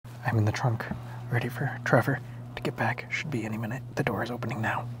I'm in the trunk, ready for Trevor to get back. Should be any minute. The door is opening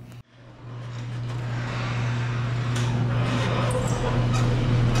now.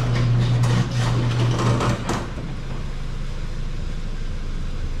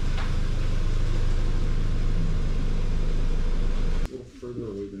 A little further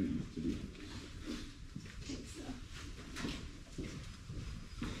away than it used to be.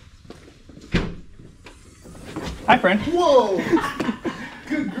 Hi, friend. Whoa!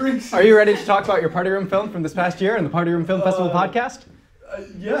 Good gracious. Are you ready to talk about your Party Room film from this past year and the Party Room Film Festival podcast?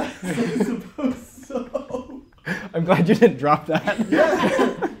 Yes, I suppose so. I'm glad you didn't drop that.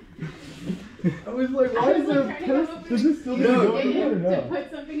 Yeah. I was like, why is there a person? Does this still need to go in there or To no? put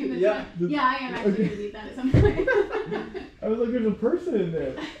something in the Yeah. truck. Yeah, I am actually going to need that at some point. I was like, there's a person in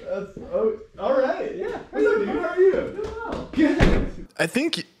there. That's, oh, all right. Yeah. What's up, dude? How are you? Doing well. Good. I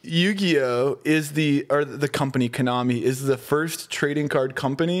think Yu-Gi-Oh is the company Konami is the first trading card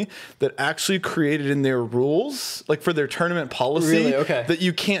company that actually created in their rules, like for their tournament policy, Really? Okay. that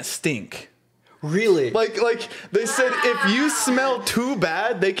you can't stink. Really? Like they said, if you smell too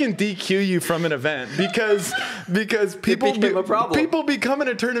bad, they can DQ you from an event because people became a problem. people become in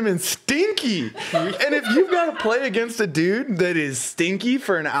a tournament stinky, and if you've got to play against a dude that is stinky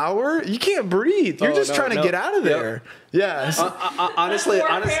for an hour, you can't breathe. You're just trying to get out of there. Yeah. Honestly,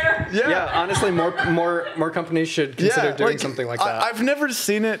 honestly, more companies should consider doing like, something like that. I've never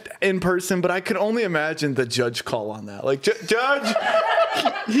seen it in person, but I could only imagine the judge call on that. Like, Judge,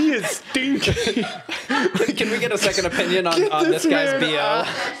 he is stinky. Can we get a second opinion on this guy's BO?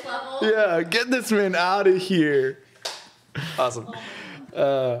 Yeah, get this man out of here. Awesome.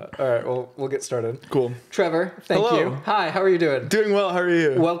 All right, well, we'll get started. Cool. Trevor, thank Hello. you. Hi, how are you doing? Doing well. How are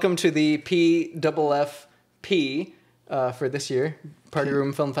you? Welcome to the PRFFP for this year, Party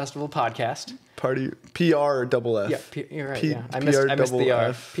Room Film Festival podcast. Party PRFF. Yeah, you're right. Yeah, I missed the R.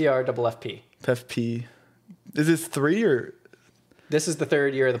 PRFFP. FP. Is this 3 or? This is the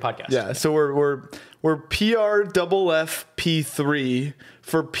third year of the podcast. Yeah, so we're PRFFP3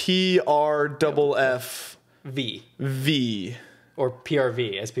 for PRFFV. V. Or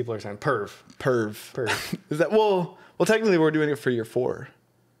PRV, as people are saying. Perv. Is that well? Technically, we're doing it for year 4.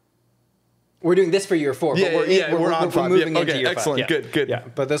 We're doing this for year 4. Yeah, but we're on 5. moving into okay, year excellent. 5. Yeah. Good. Yeah,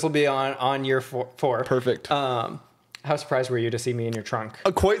 but this will be on year 4. Perfect. How surprised were you to see me in your trunk?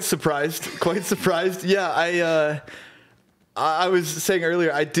 Quite surprised. Yeah, I was saying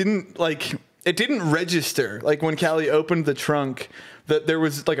earlier, I didn't it didn't register like when Callie opened the trunk that there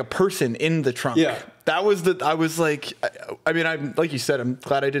was like a person in the trunk. Yeah. That was I was like, I mean, I'm like you said, I'm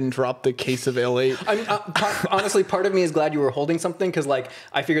glad I didn't drop the case of L8. Honestly, part of me is glad you were holding something because like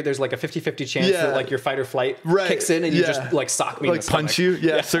I figured there's like a 50-50 chance that like your fight or flight kicks in and you just like sock me in the stomach. Punch you.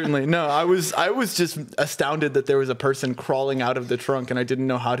 Yeah, certainly. No, I was just astounded that there was a person crawling out of the trunk and I didn't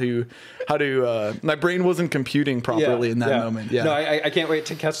know how to my brain wasn't computing properly in that moment. Yeah. No, I can't wait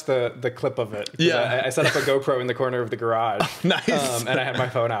to catch the clip of it. Yeah. I set up a GoPro in the corner of the garage. Nice. And I had my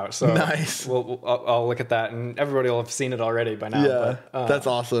phone out. So nice. I'll look at that and everybody will have seen it already by now. Yeah. But, that's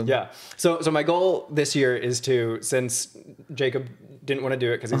awesome. Yeah. So my goal this year is to, since Jacob didn't want to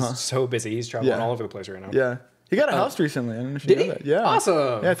do it because he's so busy, he's traveling all over the place right now. Yeah. He got a house recently. I don't know if you know that. Yeah.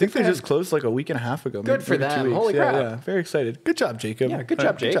 Awesome. Yeah, I think they just closed like a week and a half ago. Good for maybe 2 them. weeks. Holy crap. Yeah. Very excited. Good job, Jacob. Yeah, good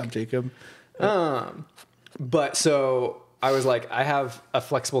job, Jake. Good job, Jacob. But so I was like, I have a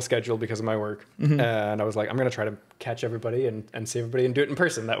flexible schedule because of my work. And I was like, I'm going to try to catch everybody and see everybody and do it in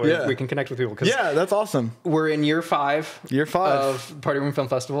person. That way we can connect with people. Yeah, that's awesome. We're in year 5. Year 5. Of Party Room Film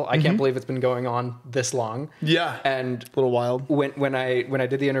Festival. I can't believe it's been going on this long. Yeah. And a little wild. When I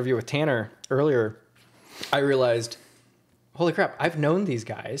did the interview with Tanner earlier, I realized, holy crap, I've known these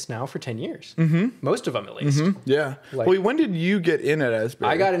guys now for 10 years. Most of them, at least. Yeah. Like, well, when did you get in at Asbury?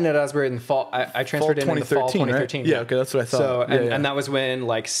 I got in at Asbury in the fall. I transferred in the fall 2013. Right? Yeah, okay, that's what I thought. So, and that was when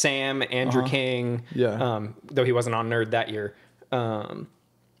like Sam, Andrew King, though he wasn't on Nerd that year,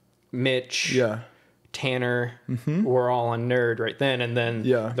 Mitch, Tanner were all on Nerd right then. And then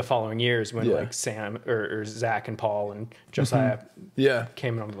the following years when like Sam or Zach and Paul and Josiah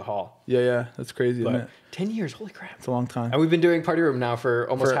came into the hall. Yeah, that's crazy, isn't it? 10 years, holy crap. It's a long time. And we've been doing Party Room now for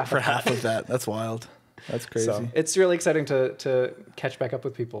almost half of that. That's wild. That's crazy. So it's really exciting to catch back up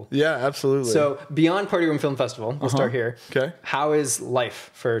with people. Yeah, absolutely. So beyond Party Room Film Festival, we'll start here. Okay. How is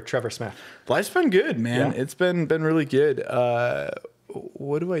life for Trevor Smith? Life's been good, man. Yeah. It's been really good.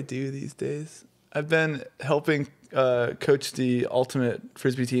 What do I do these days? I've been helping coach the ultimate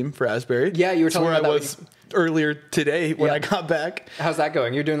frisbee team for Asbury. Yeah, you were telling me about that. earlier today when I got back. How's that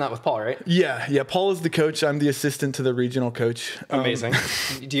going? You're doing that with Paul, right? Yeah. Paul is the coach. I'm the assistant to the regional coach. Amazing.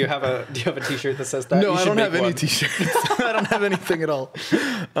 Do you have a T-shirt that says that? No, I don't have any T-shirts. I don't have anything at all.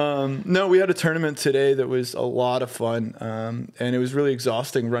 No, we had a tournament today that was a lot of fun, and it was really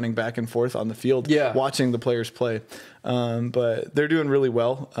exhausting running back and forth on the field, watching the players play. But they're doing really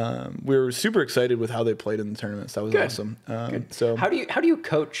well. We were super excited with how they played in the tournaments. That was awesome. So how do you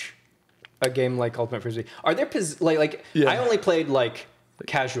coach a game like Ultimate Frisbee? Are there I only played like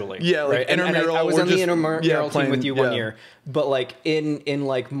casually. Yeah, like right? intramural. I was on the intramural team with you 1 year, but like in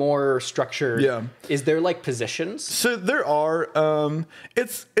like more structured. Yeah. Is there like positions? So there are.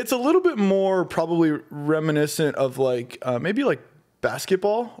 It's a little bit more probably reminiscent of like maybe like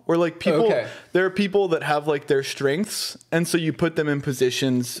basketball, where like people there are people that have like their strengths, and so you put them in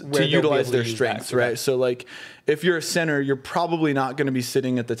positions to utilize their strengths, right? So like if you're a center, you're probably not going to be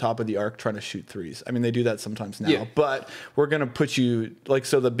sitting at the top of the arc trying to shoot threes. I mean, they do that sometimes now, but we're going to put you like,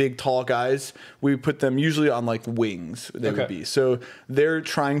 so the big tall guys, we put them usually on like wings. They would be, so they're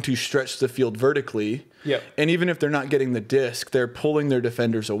trying to stretch the field vertically. Yep. And even if they're not getting the disc, they're pulling their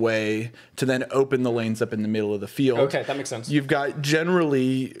defenders away to then open the lanes up in the middle of the field. Okay, that makes sense. You've got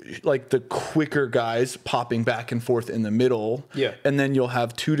generally like the quicker guys popping back and forth in the middle. Yeah. And then you'll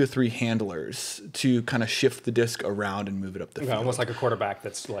have 2 to 3 handlers to kind of shift the disc around and move it up the field. Almost like a quarterback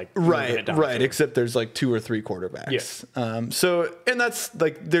that's like right, except there's like 2 or 3 quarterbacks. Yeah. So, and that's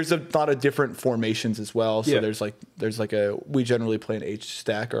like, there's a lot of different formations as well. So there's like we generally play an H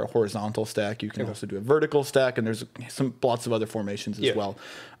stack or a horizontal stack. You can also do a vertical stack, and there's lots of other formations as well.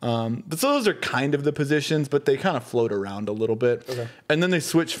 But so those are kind of the positions, but they kind of float around a little bit. Okay. And then they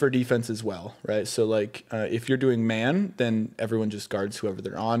switch for defense as well, right? So like if you're doing man, then everyone just guards whoever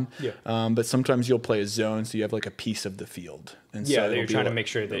they're on. Yeah. But sometimes you'll play a zone, so you have like a piece of the field. And so you're trying to make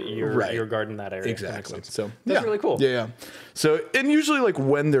sure that you're guarding that area. Exactly. That so that's really cool. Yeah. So, and usually like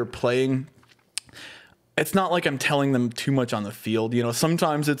when they're playing, it's not like I'm telling them too much on the field. You know,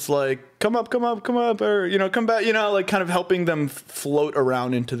 sometimes it's like, come up, or, you know, come back, you know, like kind of helping them float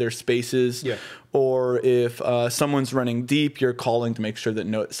around into their spaces. Yeah. Or if someone's running deep, you're calling to make sure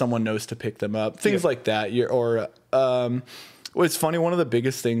that someone knows to pick them up. Things like that. It's funny, one of the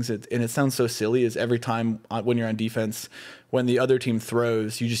biggest things, and it sounds so silly, is every time when you're on defense, when the other team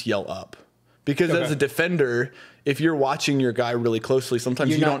throws, you just yell up. Because as a defender, if you're watching your guy really closely, sometimes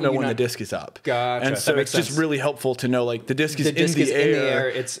you don't know when the disc is up. Gotcha. And so it's just really helpful to know, like, the disc is in the air.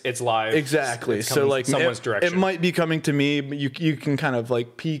 It's live. Exactly. It's so like someone's direction. It might be coming to me, but you can kind of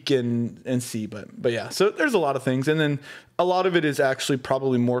like peek and see. But yeah, so there's a lot of things. And then a lot of it is actually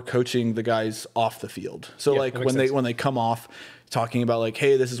probably more coaching the guys off the field. So like when they come off, talking about like,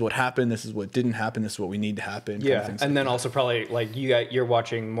 hey, this is what happened, this is what didn't happen, this is what we need to happen. Yeah, kind of and then also probably like you're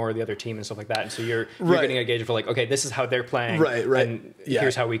watching more of the other team and stuff like that, and so you're getting a gauge for like, okay, this is how they're playing, right, and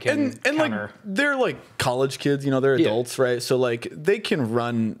here's how we can and counter. Like they're like college kids, you know, they're adults, right? So like they can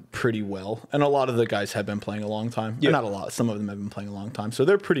run pretty well, and a lot of the guys have been playing a long time. Yeah. Not a lot, some of them have been playing a long time, so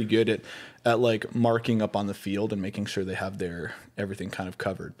they're pretty good at like marking up on the field and making sure they have their everything kind of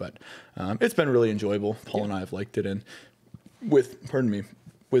covered. But it's been really enjoyable. Paul and I have liked it, and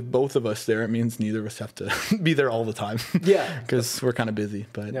with both of us there, it means neither of us have to be there all the time. Yeah. Because we're kind of busy.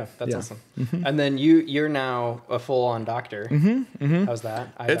 But yeah, that's awesome. Mm-hmm. And then you're now a full-on doctor. Mm-hmm. Mm-hmm. How's that?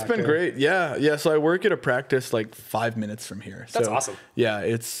 It's been great. Yeah. So I work at a practice like 5 minutes from here. That's awesome. Yeah,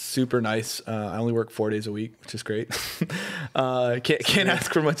 it's super nice. I only work 4 days a week, which is great. Can't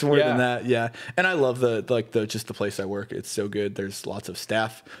ask for much more than that. Yeah. And I love just the place I work. It's so good. There's lots of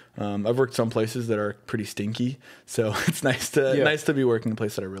staff. I've worked some places that are pretty stinky, so it's nice to be working in a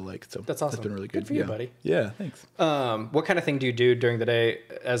place that I really like. So that's awesome. It's been really good. Good for you, buddy. Yeah, thanks. What kind of thing do you do during the day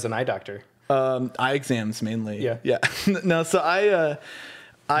as an eye doctor? Eye exams mainly. Yeah. No, so I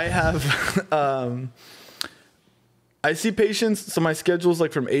have I see patients. So my schedule's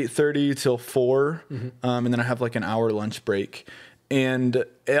like from 8:30 till 4, and then I have like an hour lunch break. And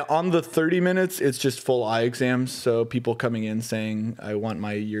on the 30 minutes, it's just full eye exams. So people coming in saying, I want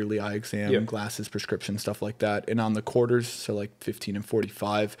my yearly eye exam, glasses, prescription, stuff like that. And on the quarters, so like 15 and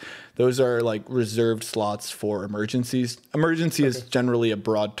 45, those are like reserved slots for emergencies. Emergency is generally a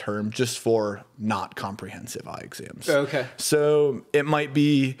broad term just for not comprehensive eye exams. Okay. So it might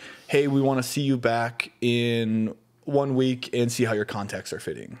be, hey, we want to see you back in 1 week and see how your contacts are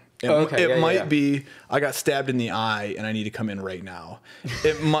fitting. It might be, I got stabbed in the eye and I need to come in right now.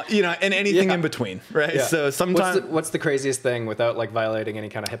 It might, and anything in between, right? Yeah. So sometimes, what's the craziest thing, without like violating any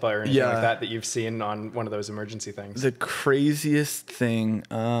kind of HIPAA or anything like that you've seen on one of those emergency things? The craziest thing,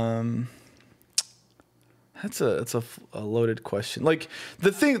 That's a loaded question. Like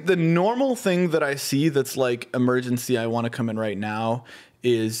the normal thing that I see that's like emergency, I want to come in right now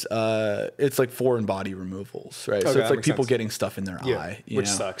is it's like foreign body removals, right? Okay, so it's like people sense. getting stuff in their eye, which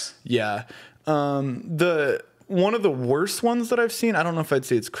sucks. Yeah. One of the worst ones that I've seen, I don't know if I'd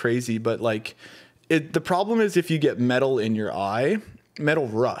say it's crazy, but like the problem is if you get metal in your eye, metal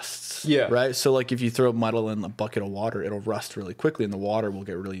rusts. Yeah. Right. So like if you throw metal in a bucket of water, it'll rust really quickly and the water will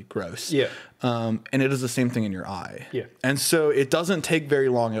get really gross. Yeah. And it is the same thing in your eye. Yeah. And so it doesn't take very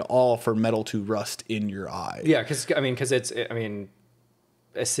long at all for metal to rust in your eye. Yeah. Because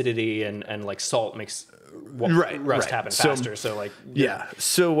acidity and like salt makes rust happen faster. So like yeah.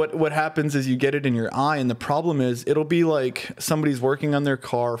 So what happens is you get it in your eye, and the problem is it'll be like somebody's working on their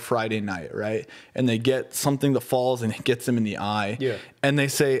car Friday night, right? And they get something that falls and it gets them in the eye. Yeah. And they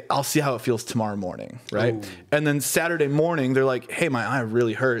say, "I'll see how it feels tomorrow morning," right? Ooh. And then Saturday morning they're like, "Hey, my eye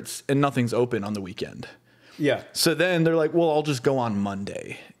really hurts," and nothing's open on the weekend. Yeah. So then they're like, "Well, I'll just go on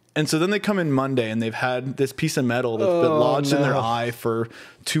Monday." And so then they come in Monday and they've had this piece of metal that's been lodged in their eye for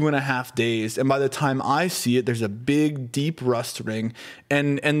 2.5 days. And by the time I see it, there's a big, deep rust ring.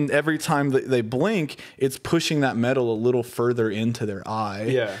 And every time that they blink, it's pushing that metal a little further into their eye.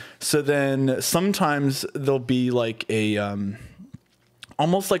 Yeah. So then sometimes there'll be like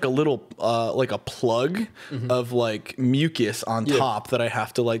almost like a little, like a plug of like mucus on top that I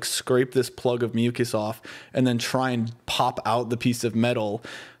have to like scrape this plug of mucus off and then try and pop out the piece of metal.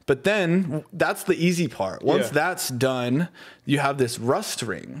 But then that's the easy part. Once that's done, you have this rust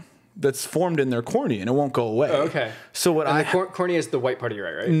ring that's formed in their cornea and it won't go away. Oh, okay. So what the cornea is the white part of your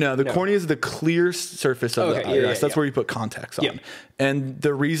eye, right? No, the cornea is the clear surface of the iris. That's where you put contacts on. Yeah. And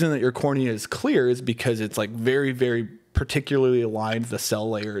the reason that your cornea is clear is because it's like very, very particularly aligned the cell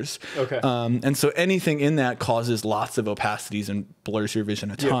layers. Okay. And so anything in that causes lots of opacities and blurs your vision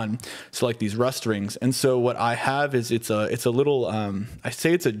a ton. So like these rust rings. And so what I have is it's a little I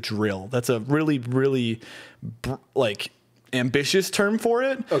say it's a drill. That's a really, really like ambitious term for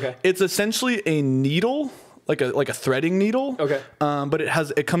it. Okay. It's essentially a needle, like a threading needle. Okay. But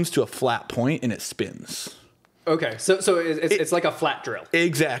it comes to a flat point and it spins. Okay. So it's like a flat drill.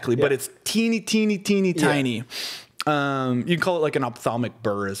 Exactly. Yeah. But it's teeny, tiny. You can call it like an ophthalmic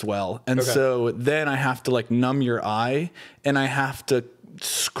burr as well. And so then I have to like numb your eye and I have to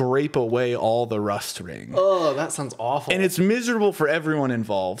scrape away all the rust ring. Oh, that sounds awful. And it's miserable for everyone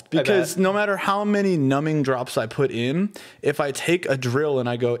involved because no matter how many numbing drops I put in, if I take a drill and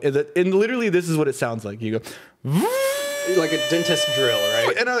I go, and literally this is what it sounds like. You go, like a dentist drill,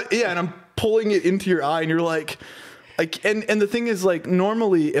 right? And I'm pulling it into your eye and you're like, and the thing is, like,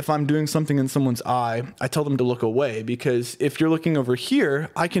 normally if I'm doing something in someone's eye, I tell them to look away because if you're looking over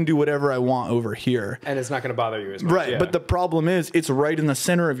here, I can do whatever I want over here. And it's not going to bother you as much. Right. Yeah. But the problem is it's right in the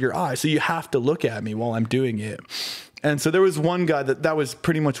center of your eye. So you have to look at me while I'm doing it. And so there was one guy that was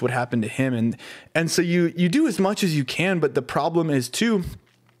pretty much what happened to him. And so you do as much as you can. But the problem is, too,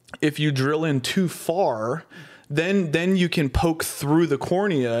 if you drill in too far, then you can poke through the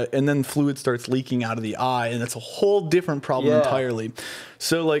cornea and then fluid starts leaking out of the eye. And that's a whole different problem entirely.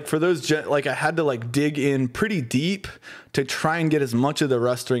 So like for those, like I had to like dig in pretty deep to try and get as much of the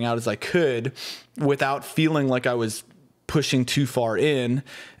rust ring out as I could without feeling like I was pushing too far in.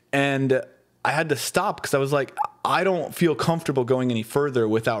 And I had to stop because I was like, I don't feel comfortable going any further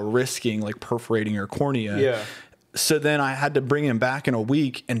without risking like perforating your cornea. Yeah. So then I had to bring him back in a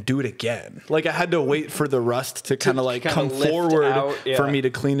week and do it again. Like I had to wait for the rust to kind of like come forward for me to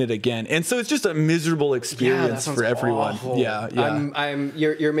clean it again. And so it's just a miserable experience for everyone. Awful. Yeah.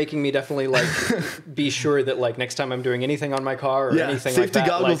 You're making me definitely like be sure that like next time I'm doing anything on my car or anything like that. Safety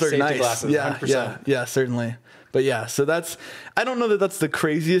goggles are nice. Glasses, yeah, 100%. yeah, certainly. But yeah, so that's, I don't know that that's the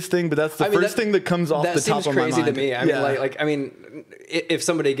craziest thing, but that's the first thing that comes off the top of my mind. That seems crazy to me. If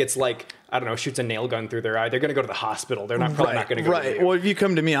somebody gets like, I don't know, shoots a nail gun through their eye, they're going to go to the hospital. They're probably not going to go to the Well, if you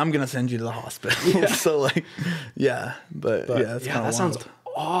come to me, I'm going to send you to the hospital. So like, but it's kind of that sounds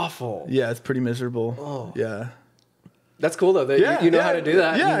awful. Yeah, it's pretty miserable. Oh. Yeah. That's cool though. That you know how to do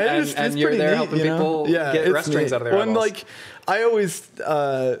that. Yeah, and you're there helping people get rust rings out of their eyeballs. Like, I always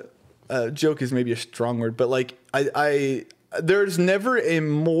joke is maybe a strong word, but like I there's never a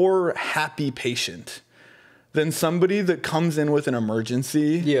more happy patient than somebody that comes in with an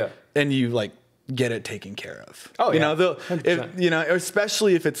emergency. Yeah. And you like get it taken care of. Oh, yeah.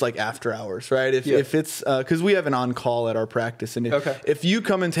 Especially if it's like after hours, right? If it's because we have an on-call at our practice, and if you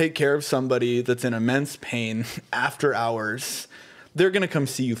come and take care of somebody that's in immense pain after hours, they're gonna come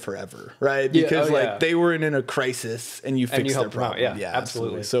see you forever, right? Because they were in a crisis and you fixed their problem. Yeah,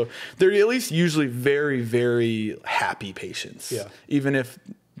 absolutely. So they're at least usually very, very happy patients. Yeah. Even if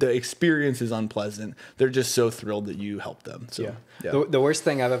the experience is unpleasant, they're just so thrilled that you helped them. So The worst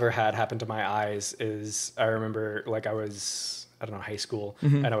thing I've ever had happen to my eyes is I remember like I was, I don't know, high school,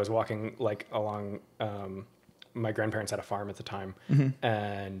 and I was walking like along, my grandparents had a farm at the time,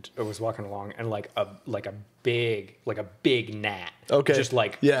 and I was walking along, and like a big gnat, just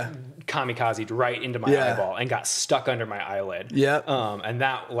like kamikazed right into my eyeball and got stuck under my eyelid. And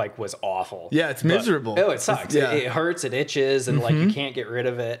that like was awful. It's miserable. It sucks. It hurts, it itches, and like you can't get rid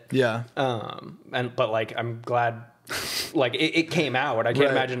of it. But like I'm glad like it came out. I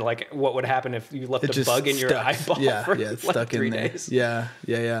can't imagine like what would happen if you left a bug in your eyeball for like stuck 3 in there. days.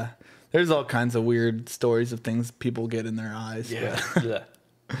 There's all kinds of weird stories of things people get in their eyes. But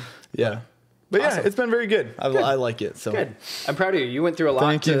awesome. It's been very good. I like it. So good. I'm proud of you. You went through a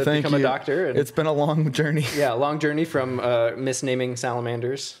lot to become a doctor. And it's been a long journey. A long journey from misnaming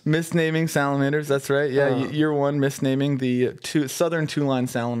salamanders. Misnaming salamanders. That's right. Year one, misnaming the southern two-line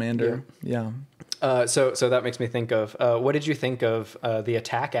salamander. So that makes me think of what did you think of the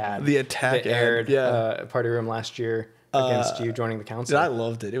attack ad? The attack that aired Party Room last year against you joining the council. I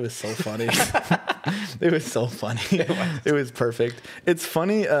loved it. It was so funny. It was so funny. It was perfect. It's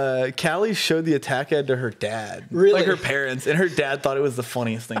funny. Callie showed the attack ad to her dad, like her parents, and her dad thought it was the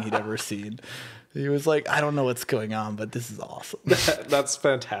funniest thing he'd ever seen. He was like, I don't know what's going on, but this is awesome. That's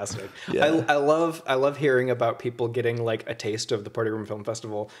fantastic. I love hearing about people getting like a taste of the Party Room Film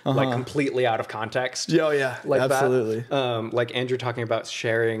Festival, like completely out of context. Like absolutely. That. Like Andrew talking about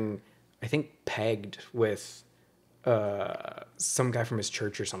sharing, I think Pegged with some guy from his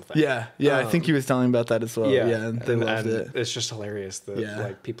church or something. I think he was telling about that as well. And they loved it. It's just hilarious that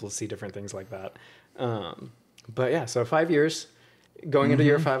like people see different things like that. But so 5 years. Going into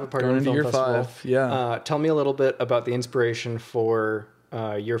year 5 of Party Room Film Festival. Tell me a little bit about the inspiration for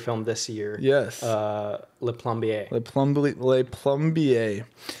your film this year. Yes. Le Plombier. Le Plombier.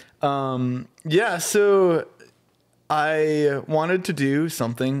 So I wanted to do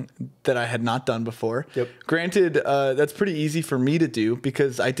something that I had not done before. Granted, that's pretty easy for me to do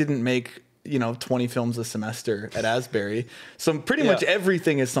because I didn't make 20 films a semester at Asbury. So pretty much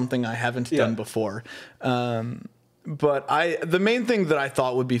everything is something I haven't done before. But the main thing that I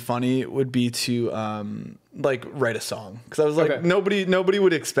thought would be funny would be to like write a song, because I was like nobody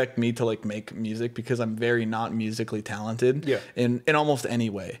would expect me to like make music because I'm very not musically talented in almost any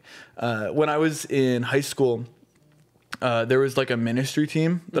way. When I was in high school, there was like a ministry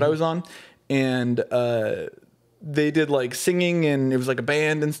team that I was on, and they did like singing, and it was like a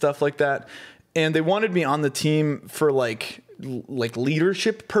band and stuff like that, and they wanted me on the team for like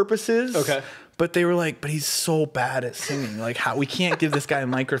leadership purposes. But they were like, but he's so bad at singing. Like, how we can't give this guy a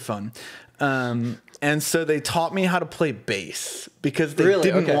microphone. And so they taught me how to play bass because they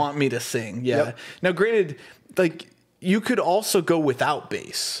didn't want me to sing. Now, granted, like you could also go without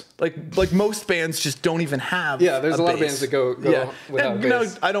bass. Like most bands just don't even have. There's a lot of bands that go without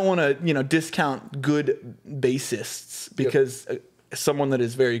bass. I don't want to discount good bassists because. Someone that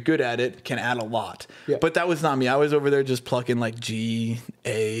is very good at it can add a lot. But that was not me. I was over there just plucking like G,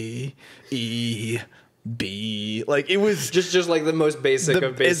 A, E, B. Like it was just like the most basic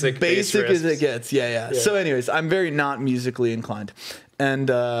of basic. As basic as it gets. So anyways, I'm very not musically inclined.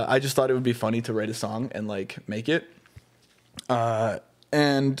 And I just thought it would be funny to write a song and like make it.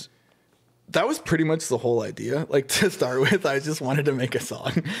 And that was pretty much the whole idea. Like to start with, I just wanted to make a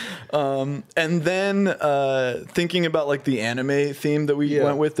song. And then thinking about like the anime theme that we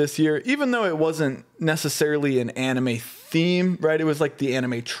went with this year, even though it wasn't necessarily an anime theme, right? It was like the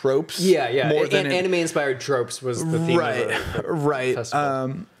anime tropes. More than anime inspired tropes was the theme. Right.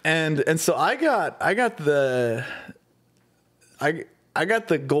 And so I got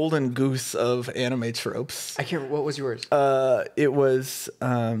the golden goose of anime tropes. I can't. What was yours? It was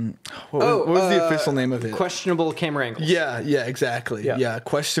what was the official name of it? Questionable camera angles. Yeah, exactly. Yeah,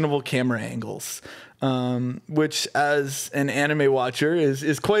 questionable camera angles. Which, as an anime watcher,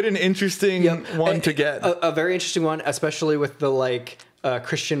 is quite an interesting one to get. A very interesting one, especially with the like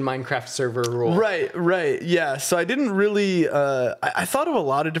Christian Minecraft server rule. Right. Yeah. So I didn't really. I thought of a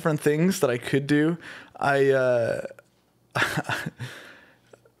lot of different things that I could do.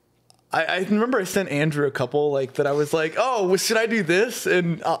 I remember I sent Andrew a couple like that. I was like, oh, well, should I do this?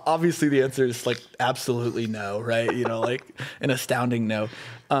 And obviously the answer is like absolutely no, right? Like an astounding no.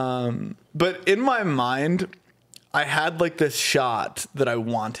 But in my mind, I had like this shot that I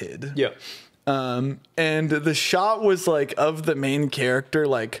wanted. And the shot was like of the main character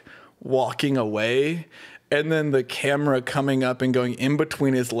like walking away, and then the camera coming up and going in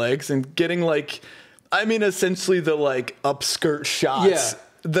between his legs and getting like, I mean, essentially the like upskirt shots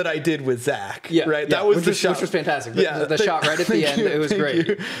that I did with Zach. Yeah, right. Yeah. That was which the shot. which was fantastic. Yeah, The shot right at the end. It was great.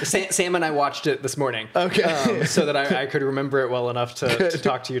 you. Sam and I watched it this morning. Okay. So that I could remember it well enough to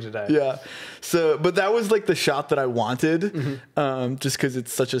talk to you today. Yeah. So, but that was like the shot that I wanted, just because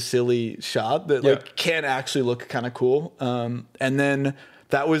it's such a silly shot that like can actually look kind of cool. And then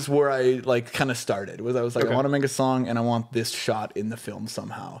that was where I like kind of started. Was I was like, I want to make a song and I want this shot in the film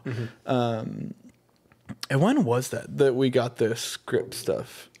somehow. And when was that we got the script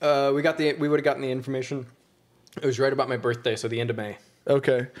stuff? We would have gotten the information. It was right about my birthday, so the end of May.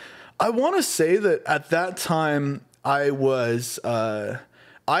 Okay. I want to say that at that time I was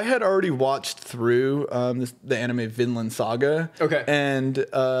I had already watched through the anime Vinland Saga. Okay. And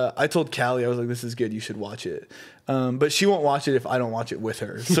I told Callie, I was like, this is good, you should watch it. But she won't watch it if I don't watch it with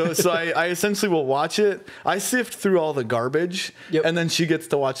her. So I essentially will watch it. I sift through all the garbage, and then she gets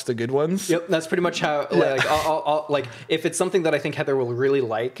to watch the good ones. Yep, that's pretty much how. Like, I'll like if it's something that I think Heather will really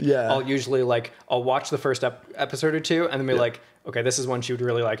like. I'll usually I'll watch the first episode or two, and then be like, okay, this is one she would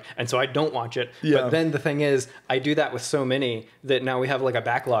really like, and so I don't watch it. But then the thing is, I do that with so many that now we have like a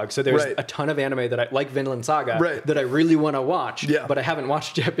backlog. So there's a ton of anime that I like, Vinland Saga, that I really want to watch, but I haven't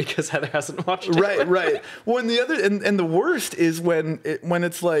watched yet because Heather hasn't watched it. Right. Well, and the other and the worst is when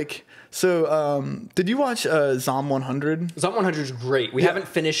it's like. So, did you watch Zom 100? Zom 100 is great. We haven't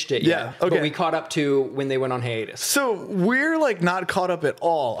finished it yet, okay. but we caught up to when they went on hiatus. So we're like not caught up at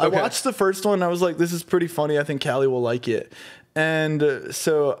all. I watched the first one. And I was like, this is pretty funny. I think Callie will like it. And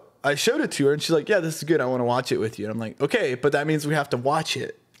so I showed it to her and she's like, yeah, this is good. I want to watch it with you. And I'm like, okay, but that means we have to watch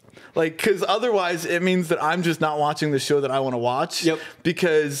it. Like, because otherwise it means that I'm just not watching the show that I want to watch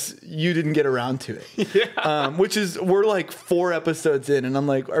because you didn't get around to it. Which is, we're like 4 episodes in and I'm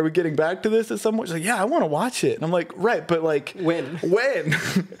like, are we getting back to this at some point? She's like, yeah, I want to watch it. And I'm like, right, but like, when?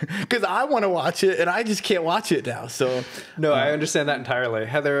 Because I want to watch it and I just can't watch it now. So, no, I understand that entirely.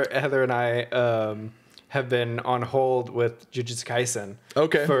 Heather and I have been on hold with Jujutsu Kaisen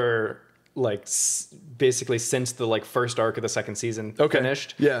for like basically since the like first arc of the second season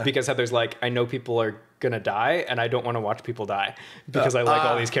finished. Because Heather's like, I know people are gonna die and I don't want to watch people die because I like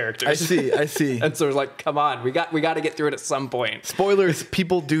all these characters. I see. And so it's like, come on, we got to get through it at some point. Spoilers,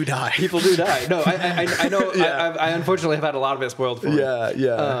 people do die. People do die. No, I know. I unfortunately have had a lot of it spoiled for me.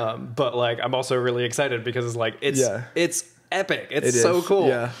 But like, I'm also really excited because it's like it's epic. It's so cool.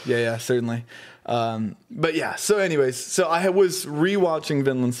 Yeah, certainly. But yeah, so anyways, so I was rewatching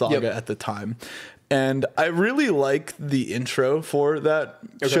Vinland Saga at the time, and I really like the intro for that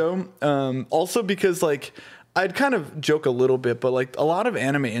show. Also because like I'd kind of joke a little bit, but like a lot of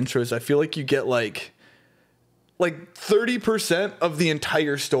anime intros, I feel like you get like 30% of the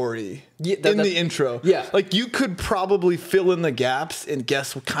entire story in the intro. Like you could probably fill in the gaps and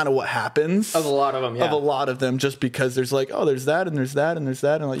guess what happens. Of a lot of them, Of a lot of them, just because there's like, oh, there's that and there's that and there's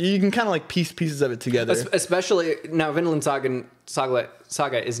that. And like you can kind of like piece pieces of it together. Especially now, Vinland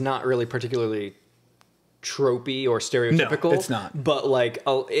Saga is not really particularly tropey or stereotypical. No, it's not. But like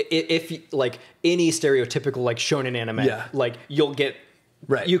if like any stereotypical like shonen anime, like you'll get...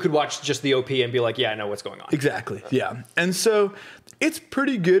 Right. You could watch just the OP and be like, yeah, I know what's going on. Exactly. Yeah. And so it's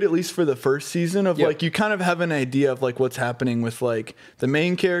pretty good, at least for the first season of like, you kind of have an idea of like what's happening with like the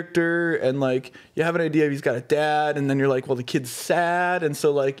main character and like you have an idea of he's got a dad and then you're like, well, the kid's sad. And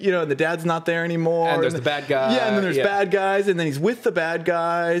so like, you know, and the dad's not there anymore. And there's the bad guy. Yeah. And then there's bad guys and then he's with the bad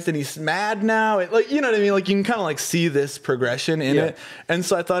guys and he's mad now. Like, you know what I mean? Like you can kind of like see this progression in it. And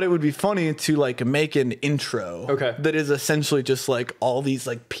so I thought it would be funny to like make an intro that is essentially just like all these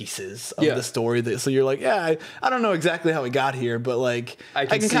like pieces of the story that, so you're like, I don't know exactly how we got here, but like I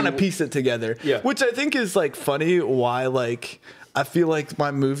can kind of piece it together, which I think is like funny why like I feel like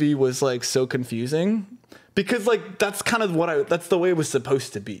my movie was like so confusing because like that's kind of that's the way it was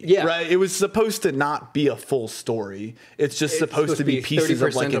supposed to be, right? It was supposed to not be a full story. It's just supposed to be pieces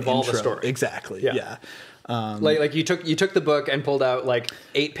of like an all intro. The story. Exactly. Like you took the book and pulled out like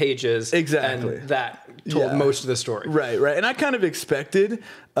 8 pages and that told most of the story. Right. And I kind of expected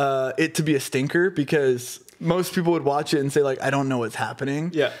it to be a stinker because most people would watch it and say like, I don't know what's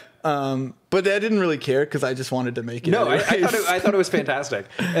happening. But I didn't really care because I just wanted to make it. No, I thought it was fantastic.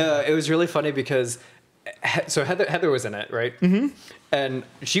 It was really funny because so Heather was in it, right? And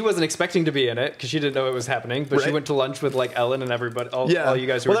she wasn't expecting to be in it because she didn't know it was happening. But she went to lunch with like Ellen and everybody, all you guys who were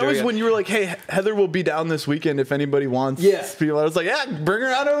doing it. Well, that was when you were like, "Hey, Heather will be down this weekend if anybody wants." People. I was like, "Yeah, bring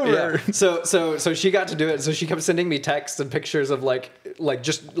her on over." So she got to do it. So she kept sending me texts and pictures of like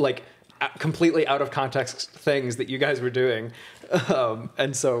just like completely out of context things that you guys were doing,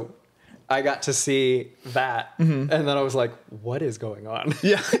 and so I got to see that, and then I was like, "What is going on?"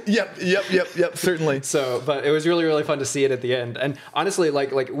 Yeah, yep, certainly. So, but it was really, really fun to see it at the end. And honestly,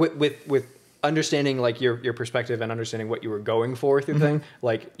 like with understanding like your perspective and understanding what you were going for through the thing,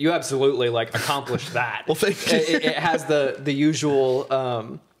 like you absolutely like accomplished that. Well, thank you. It has the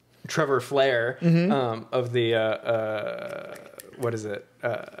usual Trevor flair of the what is it?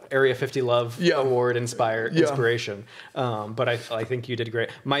 Area 50 Love Award inspiration. But I think you did great.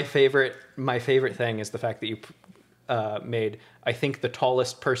 My favorite thing is the fact that you made, I think, the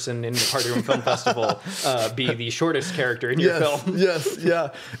tallest person in the Party Room Film Festival be the shortest character in your film. Yes, yeah.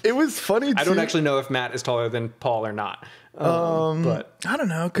 It was funny, too. I don't actually know if Matt is taller than Paul or not. But I don't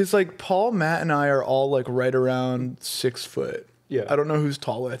know, because like Paul, Matt, and I are all like right around 6 foot. Yeah. I don't know who's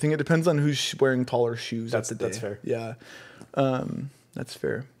taller. I think it depends on who's wearing taller shoes. That's fair. Yeah. That's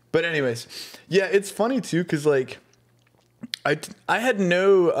fair. But anyways, yeah, it's funny too, because like I had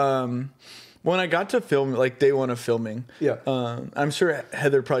no when I got to film, like day one of filming, I'm sure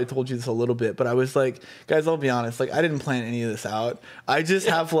Heather probably told you this a little bit, but I was like, guys, I'll be honest, like I didn't plan any of this out. I just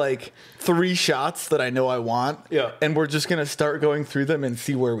have like 3 shots that I know I want, and we're just gonna start going through them and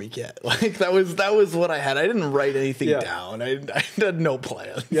see where we get. Like that was what I had. I didn't write anything down. I had no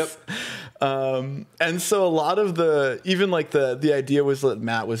plans. And so a lot of even like the idea was that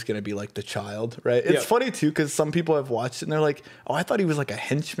Matt was going to be like the child, right? It's funny too, because some people have watched it and they're like, oh, I thought he was like a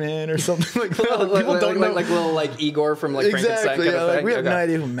henchman or something like that. People don't know. Like little like Igor from like Frankenstein kind of like, thing. we have no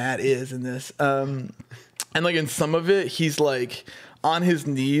idea who Matt is in this. And like in some of it, he's like on his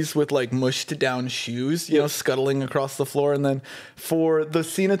knees with like mushed down shoes, you know, scuttling across the floor. And then for the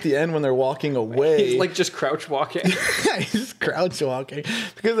scene at the end when they're walking away, he's like just crouch walking. He's just crouch walking.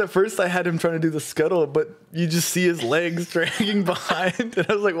 Because at first I had him trying to do the scuttle, but you just see his legs dragging behind. And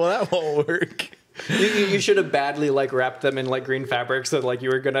I was like, well, that won't work. You should have badly like wrapped them in like green fabric so like you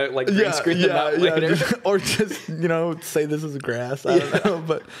were gonna like green screen them out later. Or just, you know, say this is grass. I don't know.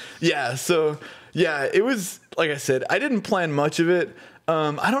 But yeah, so yeah, it was, like I said, I didn't plan much of it.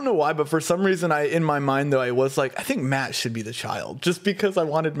 I don't know why, but for some reason in my mind though, I was like, I think Matt should be the child, just because I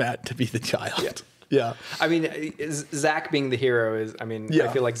wanted Matt to be the child. Yeah. I mean, Zach being the hero is, I mean, I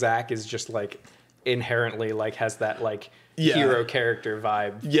feel like Zach is just like inherently like has that like hero character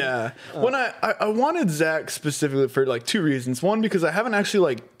vibe. Yeah. When I wanted Zach specifically for like 2 reasons. One, because I haven't actually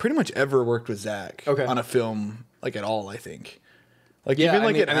like pretty much ever worked with Zach on a film like at all, I think. Like even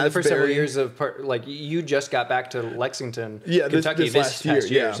like the first several years of like you just got back to Lexington, Kentucky this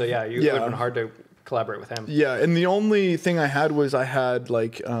last year. So yeah, you would have been hard to collaborate with him. Yeah, and the only thing I had was I had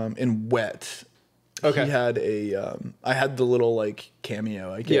like in Wet. Okay. He had I had the little like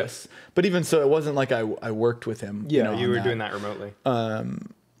cameo, I guess. Yeah. But even so, it wasn't like I worked with him. Yeah, you were doing that remotely.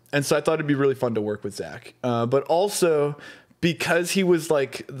 And so I thought it'd be really fun to work with Zach. But also because he was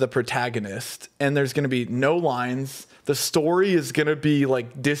like the protagonist and there's going to be no lines, the story is going to be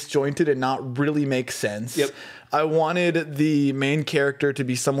like disjointed and not really make sense. Yep. I wanted the main character to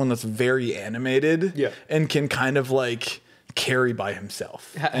be someone that's very animated and can kind of like carry by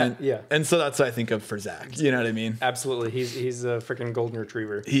himself. And so that's what I think of for Zach. You know what I mean? Absolutely. He's a freaking golden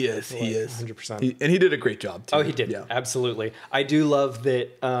retriever. He is. Like, he is. 100%. And he did a great job too. Oh, he did. Yeah. Absolutely. I do love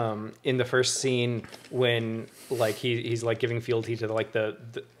that in the first scene when like he's like giving fealty to like the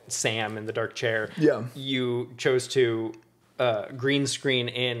Sam in the dark chair. Yeah. You chose to green screen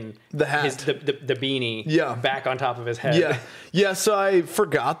in the hat, the beanie, back on top of his head. Yeah. So I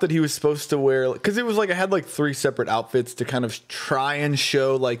forgot that he was supposed to wear, because it was like I had like 3 separate outfits to kind of try and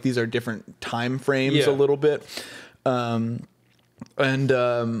show like these are different time frames a little bit.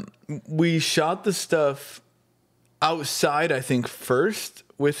 We shot the stuff outside, I think, first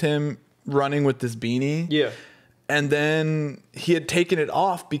with him running with this beanie. Yeah. And then he had taken it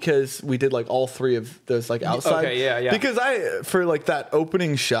off because we did like all 3 of those like outside. Okay, yeah. Because for like that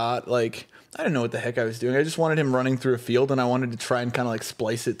opening shot, like I didn't know what the heck I was doing. I just wanted him running through a field and I wanted to try and kind of like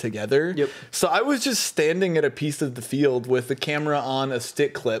splice it together. Yep. So I was just standing at a piece of the field with the camera on a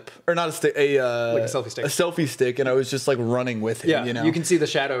stick clip, or not a stick, like a selfie stick. A selfie stick, and I was just like running with him. Yeah, you know, you can see the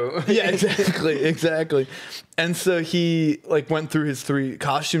shadow. Yeah, exactly. And so he like went through his 3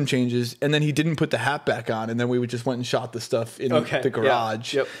 costume changes, and then he didn't put the hat back on, and then we just went and shot the stuff in the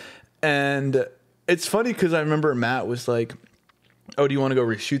garage. Yep. And it's funny because I remember Matt was like, oh, do you want to go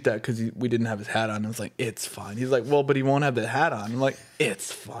reshoot that? Because we didn't have his hat on. I was like, it's fine. He's like, well, but he won't have the hat on. I'm like,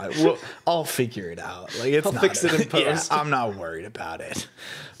 it's fine. Well, I'll figure it out. Like, I'll fix it in post. Yeah, I'm not worried about it.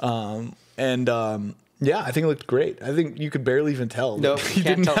 Yeah, I think it looked great. I think you could barely even tell. No, he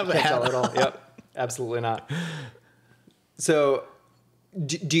can't didn't tell, have a hat at all. Yep, absolutely not. So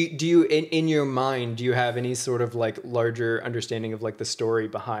Do you in your mind, do you have any sort of like larger understanding of like the story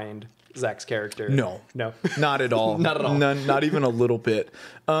behind Zach's character? No, not at all. Not at all. Not even a little bit.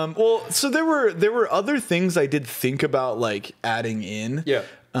 Well, so there were other things I did think about like adding in. Yeah.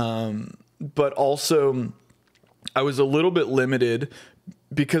 But also I was a little bit limited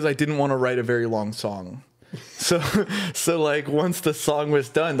because I didn't want to write a very long song. So like once the song was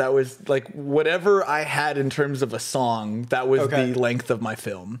done, that was like whatever I had in terms of a song, that was the length of my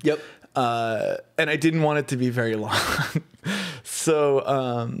film. Yep. And I didn't want it to be very long.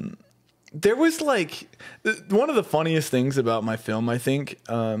 So there was like one of the funniest things about my film, I think,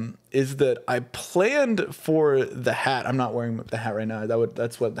 is that I planned for the hat. I'm not wearing the hat right now.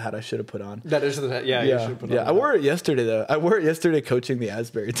 That's what the hat I should have put on. That is the hat. Yeah. You should put on I wore it yesterday though. I wore it yesterday coaching the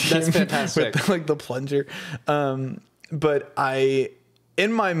Asbury team. That's fantastic. With like the plunger. But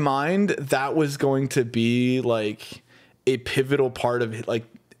in my mind, that was going to be like a pivotal part of like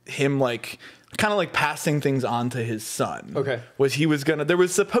him, like kind of like passing things on to his son. Okay. There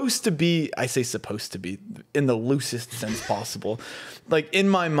was supposed to be, I say supposed to be in the loosest sense possible. Like in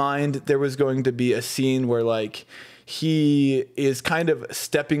my mind, there was going to be a scene where like he is kind of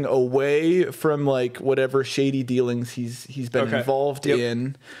stepping away from like whatever shady dealings he's been involved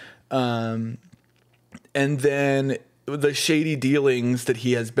in. And then the shady dealings that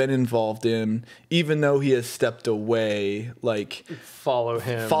he has been involved in, even though he has stepped away, like follow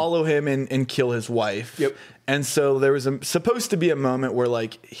him and kill his wife. Yep. And so there was supposed to be a moment where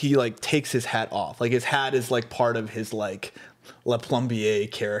like he like takes his hat off. Like his hat is like part of his like Le Plombier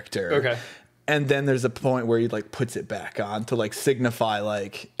character. Okay. And then there's a point where he like puts it back on to like signify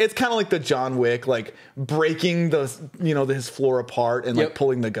like it's kind of like the John Wick like breaking his floor apart and like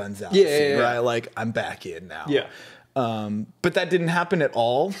pulling the guns out. Yeah. Right? Like I'm back in now. Yeah. But that didn't happen at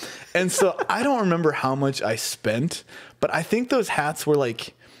all. And so I don't remember how much I spent, but I think those hats were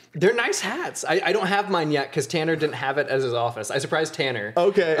like, they're nice hats. I don't have mine yet because Tanner didn't have it as his office. I surprised Tanner.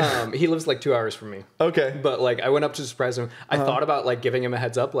 Okay. He lives like 2 hours from me. Okay. But like I went up to surprise him. I thought about like giving him a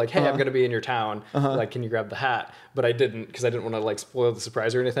heads up, like, hey, I'm gonna be in your town. Like, can you grab the hat? But I didn't because I didn't want to like spoil the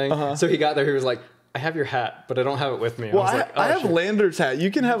surprise or anything. So he got there. He was like, I have your hat, but I don't have it with me. Well, I was like, I have Lander's hat.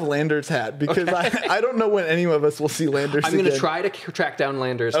 You can have Lander's hat because I don't know when any of us will see Lander's I'm going to try to track down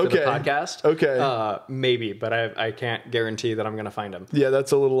Landers for the podcast. Okay. Maybe, but I can't guarantee that I'm going to find him. Yeah,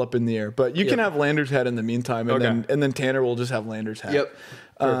 that's a little up in the air. But you can have Lander's hat in the meantime, and then Tanner will just have Lander's hat. Yep.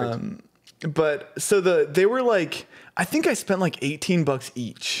 Perfect. But so they were like, I think I spent like $18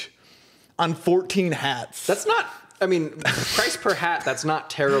 each on 14 hats. That's not. I mean, price per hat, that's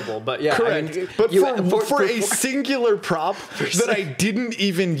not terrible, but yeah. Correct. I mean, but for a singular prop that I didn't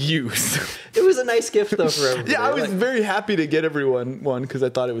even use. It was a nice gift, though, for everybody. Yeah, I was very happy to get everyone one because I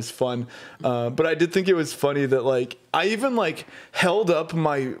thought it was fun. But I did think it was funny that, like, I even, like, held up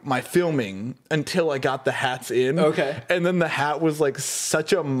my filming until I got the hats in. Okay. And then the hat was, like,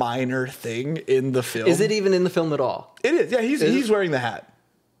 such a minor thing in the film. Is it even in the film at all? It is. Yeah, he's wearing the hat.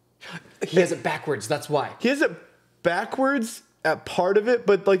 He has it backwards, that's why. He has it backwards at part of it,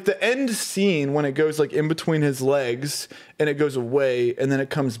 but like the end scene when it goes like in between his legs and it goes away and then it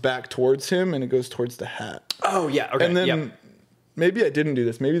comes back towards him and it goes towards the hat. Oh yeah, okay. And then maybe I didn't do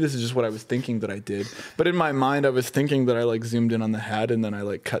this. Maybe this is just what I was thinking that I did. But in my mind, I was thinking that I like zoomed in on the hat and then I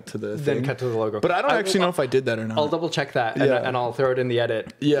like cut to the thing. Then cut to the logo. But I don't actually know if I did that or not. I'll double check that and I'll throw it in the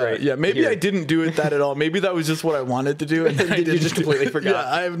edit. Yeah, yeah. Maybe here. I didn't do it that at all. Maybe that was just what I wanted to do. And you just completely forgot.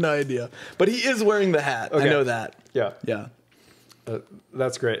 Yeah, I have no idea. But he is wearing the hat. Okay. I know that. Yeah. Yeah.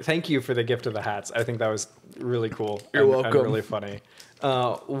 That's great. Thank you for the gift of the hats. I think that was really cool. You're welcome. And really funny.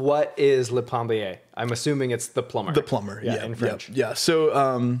 What is Le Plombier? I'm assuming it's the plumber. The plumber, yeah, in French. Yeah.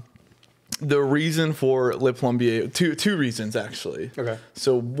 So the reason for Le Plombier, two reasons actually. Okay.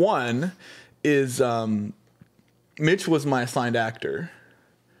 So one is Mitch was my assigned actor.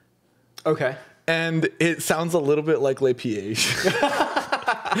 Okay. And it sounds a little bit like Le Piège.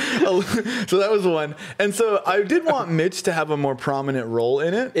 So that was one. And so I did want Mitch to have a more prominent role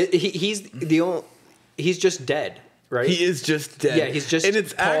in it. He's just dead, right? He is just dead. Yeah, he's just and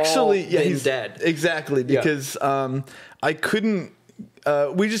it's Paul actually he's dead. Exactly, because I couldn't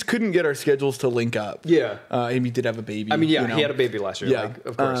we just couldn't get our schedules to link up. Yeah. And he did have a baby. I mean, yeah, he had a baby last year, Yeah. like,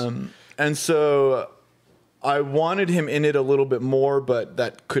 of course. And so I wanted him in it a little bit more, but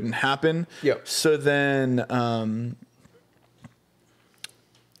that couldn't happen. Yep. So then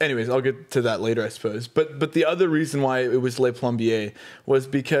anyways, I'll get to that later, I suppose. But the other reason why it was Le Plombier was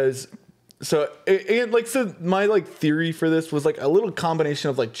because so my like theory for this was like a little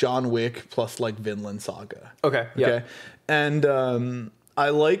combination of like John Wick plus like Vinland Saga. Okay. Yeah. Okay. And I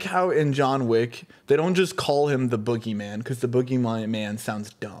like how in John Wick they don't just call him the boogeyman because the boogeyman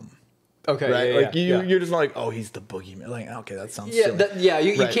sounds dumb. Okay, Right? yeah, Like yeah. you're just like, oh, he's the boogeyman. Like, okay, that sounds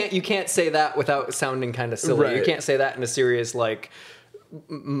silly. You can't say that without sounding kind of silly. Right. You can't say that in a serious like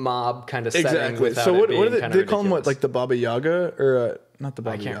mob kind of setting. Exactly. Without So it what being do they kind of call him? What, ridiculous. like the Baba Yaga or not the I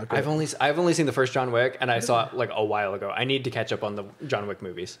Baba can't. Yaga? I've only seen the first John Wick, and I saw it like a while ago. I need to catch up on the John Wick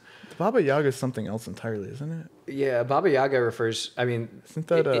movies. The Baba Yaga is something else entirely, isn't it? Yeah, Baba Yaga refers. I mean, Isn't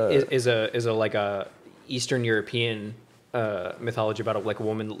that, is a like a Eastern European mythology about like a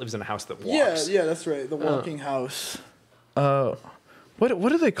woman that lives in a house that walks. Yeah, that's right. The walking house. What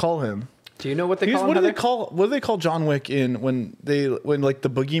do they call him? Do you know what they call him? What do they call John Wick in when like the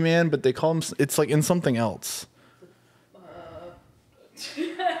boogeyman, but they call him it's like in something else. It's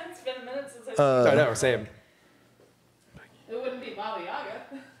been a minute since I know, same. it wouldn't be Baba Yaga.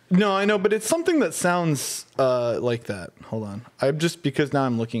 No, I know, but it's something that sounds like that. Hold on. I'm just because now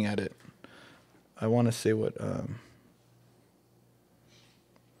I'm looking at it. I want to say what I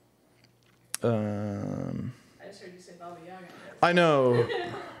just heard you say Baba Yaga. I know.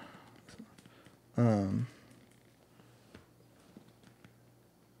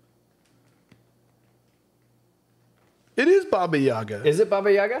 It is Baba Yaga. Is it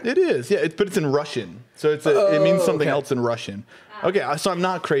Baba Yaga? It is, yeah. But it's in Russian, so it means something okay. else in Russian. Okay, so I'm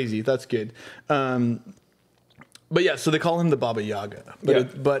not crazy. That's good. But yeah, so they call him the Baba Yaga,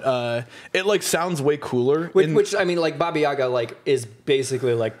 but it like sounds way cooler. Which I mean, like Baba Yaga, like is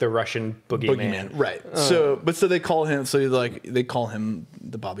basically like the Russian boogeyman, right? So they call him. So they call him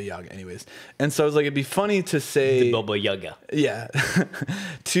the Baba Yaga, anyways. And so I was like, it'd be funny to say The Baba Yaga. yeah,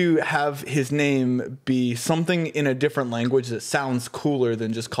 to have his name be something in a different language that sounds cooler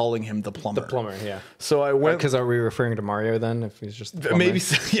than just calling him the plumber. The plumber, yeah. So I went Because are we referring to Mario then? If he's just the plumber? maybe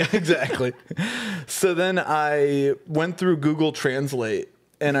so, yeah, exactly. So then I went through Google Translate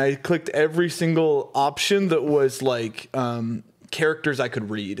and I clicked every single option that was like characters I could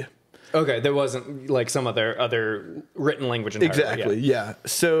read. Okay, there wasn't like some other written language entirely. Exactly, yeah.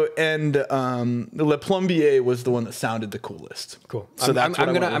 So and Le Plombier was the one that sounded the coolest. Cool. So I'm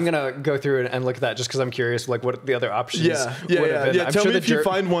gonna go through and look at that just because I'm curious, like what the other options. would have been. I'm Tell sure me if you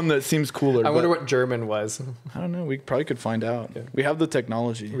find one that seems cooler. I wonder what German was. I don't know. We probably could find out. Yeah. We have the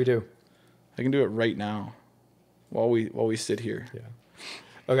technology. We do. I can do it right now, while we sit here. Yeah.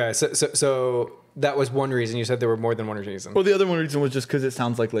 Okay, so that was one reason. You said there were more than one reason. Well, the other one reason was just because it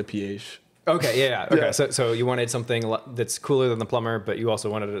sounds like Le Piège. Okay, yeah. Okay, Yeah. So you wanted something that's cooler than the plumber, but you also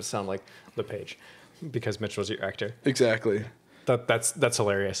wanted it to sound like LePage because Mitch was your actor. Exactly. That's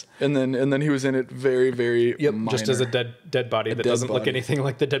hilarious. And then he was in it very, very minor. Just as a dead body that doesn't look anything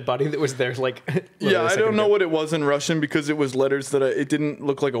like the dead body that was there. Like yeah, I don't know what it was in Russian because it was letters that it didn't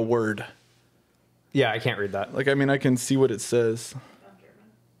look like a word. Yeah, I can't read that. Like I mean, I can see what it says.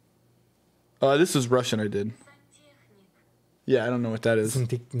 This is Russian. I did. Yeah, I don't know what that is.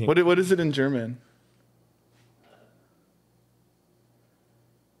 What is it in German?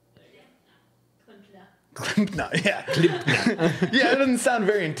 Klimpna. Yeah. Klimpna. Yeah, it doesn't sound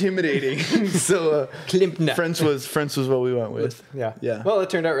very intimidating. So Klimpna. French was what we went with. Yeah. Yeah. Well,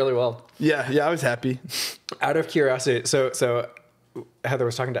 it turned out really well. Yeah, I was happy. Out of curiosity, so Heather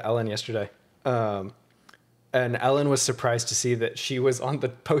was talking to Ellen yesterday. And Ellen was surprised to see that she was on the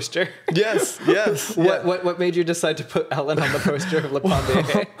poster. Yes. What made you decide to put Ellen on the poster of Le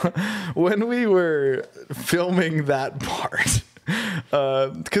Plombier? When we were filming that part,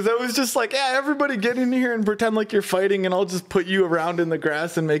 because I was just like, yeah, everybody get in here and pretend like you're fighting, and I'll just put you around in the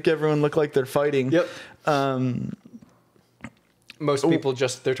grass and make everyone look like they're fighting. Yep. Most people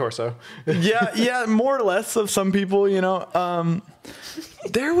just their torso. yeah, more or less of some people, you know.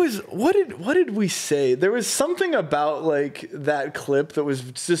 There was what did we say? There was something about like that clip that was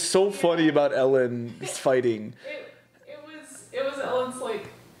just so funny about Ellen fighting. It was Ellen's like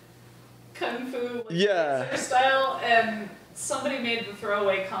kung fu Yeah. style, and somebody made the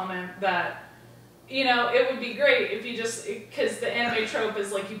throwaway comment that, you know, it would be great if you just, because the anime trope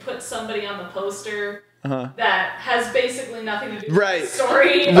is like you put somebody on the poster that has basically nothing to do with the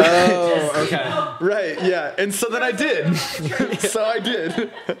story. Oh, okay. You know, Right, yeah. And so then I did. So I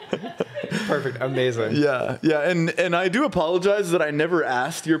did. Perfect. Amazing. Yeah. And I do apologize that I never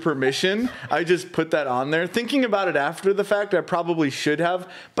asked your permission. I just put that on there. Thinking about it after the fact, I probably should have,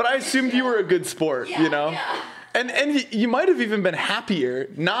 but I assumed you were a good sport, you know? Yeah. And you might have even been happier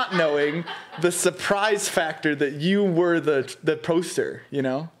not knowing the surprise factor that you were the poster, you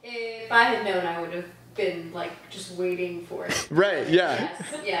know? If I had known, I would have been like just waiting for it. Right, yeah.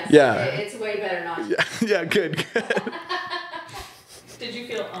 Yes. Yeah. It's way better not. Yeah, good. Did you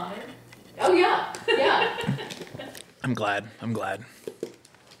feel honored? Oh yeah. I'm glad.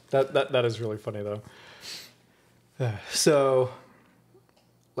 That is really funny though. So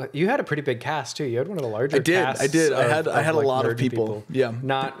you had a pretty big cast too. You had one of the larger casts. I did. I had a like lot of nerdy people. Yeah.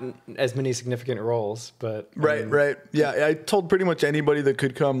 Not as many significant roles, but Right. Yeah, I told pretty much anybody that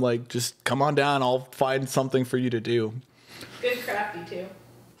could come, like, just come on down. I'll find something for you to do. Good crafty too.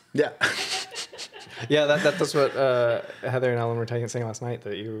 Yeah. Yeah, that's what Heather and Ellen were saying last night,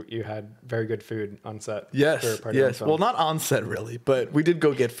 that you had very good food on set. Yes. For a Party Room film. Well, not on set really, but we did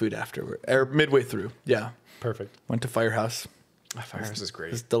go get food afterward, or midway through. Yeah. Perfect. Went to Firehouse. Firehouse is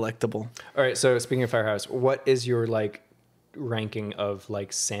great. It's delectable. All right, so speaking of Firehouse, what is your like ranking of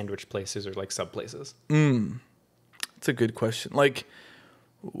like sandwich places or like sub places? It's a good question. Like,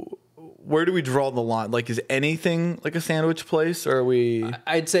 where do we draw the line? Like, is anything like a sandwich place, or are we?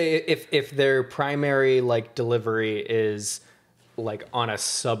 I'd say if their primary like delivery is like on a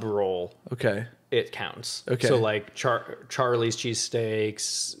sub roll, Okay. it counts. Okay. So like Charlie's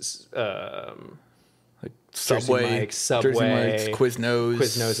cheesesteaks, Subway, Mike's, Subway, Jersey Mike's,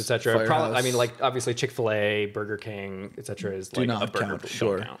 Quiznos, etc. Firehouse. I mean, like obviously Chick-fil-A, Burger King, etc. is like not a burger. count, Don't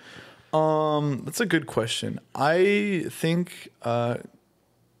sure. count. That's a good question. I think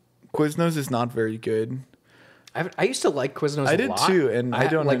Quiznos is not very good. I used to like Quiznos. I a did lot. too, and I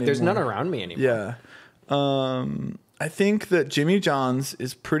don't like. There's none anymore. around me anymore. Yeah. I think that Jimmy John's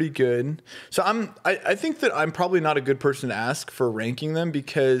is pretty good. So I think that I'm probably not a good person to ask for ranking them,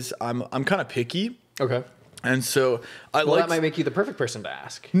 because I'm kind of picky. Okay. And so That might make you the perfect person to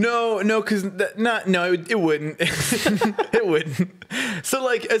ask. No, because it wouldn't. It wouldn't. So,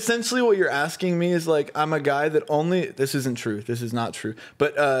 like, essentially what you're asking me is, like, I'm a guy that this isn't true. This is not true.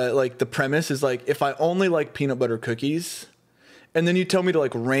 But, like, the premise is, like, if I only like peanut butter cookies, and then you tell me to,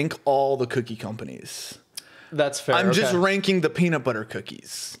 like, rank all the cookie companies. That's fair. I'm just okay. ranking the peanut butter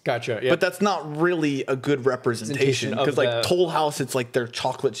cookies. Gotcha. Yeah. But that's not really a good representation, because, like, Toll House, it's like their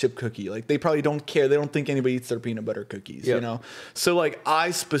chocolate chip cookie. Like, they probably don't care. They don't think anybody eats their peanut butter cookies, you know? So, like,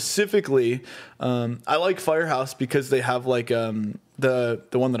 I specifically, I like Firehouse because they have, like, the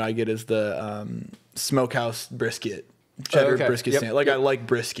one that I get is the smokehouse brisket. Cheddar brisket stand. Like, I like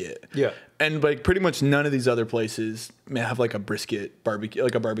brisket. Yeah. And, like, pretty much none of these other places may have, like, a brisket barbecue,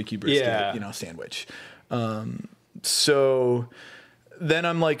 like a barbecue brisket, sandwich. So then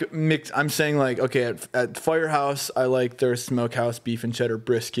I'm like I'm saying, like, okay, at Firehouse, I like their smokehouse beef and cheddar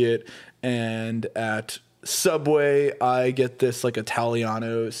brisket, and at Subway, I get this like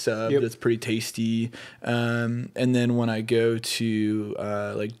Italiano sub that's pretty tasty. And then when I go to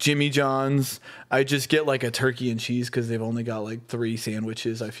like Jimmy John's, I just get like a turkey and cheese, because they've only got like 3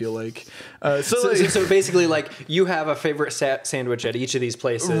 sandwiches, I feel like. So basically, like, you have a favorite sandwich at each of these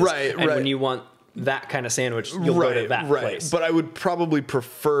places, right? And when you want that kind of sandwich, you'll go to that place. But I would probably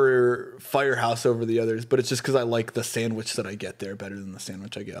prefer Firehouse over the others, but it's just because I like the sandwich that I get there better than the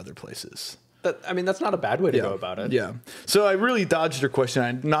sandwich I get other places. That's not a bad way to go about it. Yeah. So I really dodged your question.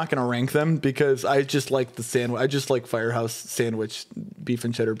 I'm not going to rank them, because I just like the sandwich. I just like Firehouse sandwich beef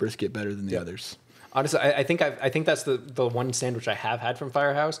and cheddar brisket better than the others. Honestly, I think that's the one sandwich I have had from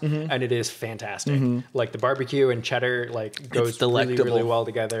Firehouse, and it is fantastic. Like, the barbecue and cheddar goes really, really well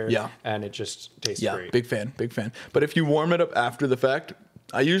together. Yeah, and it just tastes great. Big fan. But if you warm it up after the fact,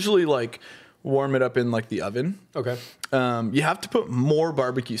 I usually like warm it up in like the oven. Okay. You have to put more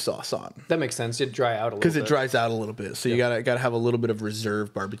barbecue sauce on. That makes sense. It'd dry out a little bit. Because it dries out a little bit, so you gotta have a little bit of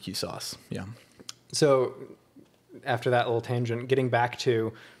reserve barbecue sauce. Yeah. So after that little tangent, getting back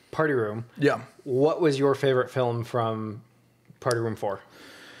to Party Room. Yeah. What was your favorite film from Party Room 4?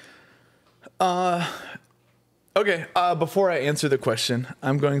 Okay, before I answer the question,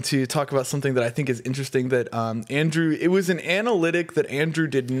 I'm going to talk about something that I think is interesting that Andrew, it was an analytic that Andrew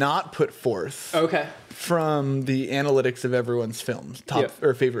did not put forth. Okay. From the analytics of everyone's films,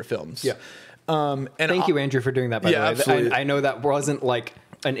 or favorite films. Yeah. Thank you, Andrew, for doing that, by the way. Absolutely. I know that wasn't like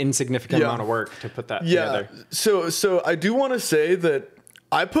an insignificant amount of work to put that together. So I do want to say that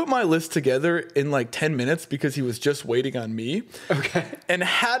I put my list together in like 10 minutes because he was just waiting on me. Okay. And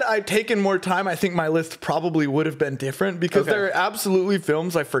had I taken more time, I think my list probably would have been different, because there are absolutely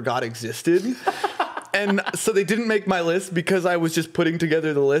films I forgot existed. And so they didn't make my list because I was just putting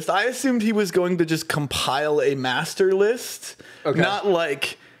together the list. I assumed he was going to just compile a master list, not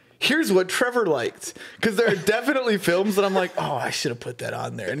like, here's what Trevor liked. Because there are definitely films that I'm like, oh, I should have put that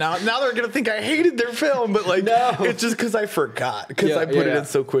on there. Now they're going to think I hated their film, but like, it's just because I forgot, because I put it in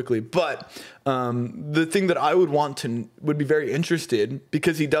so quickly. But the thing that I would be very interested,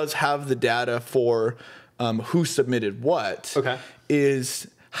 because he does have the data for who submitted what, is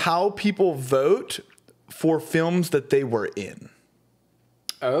how people vote for films that they were in.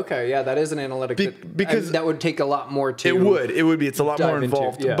 Okay, yeah, that is an analytic because that would take a lot more to. It would be. It's a lot more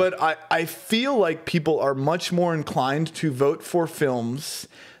involved. Into, yeah. But I feel like people are much more inclined to vote for films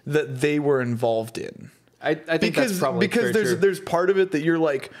that they were involved in. I think that's probably because true. there's part of it that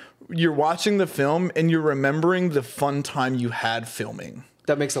you're watching the film and you're remembering the fun time you had filming.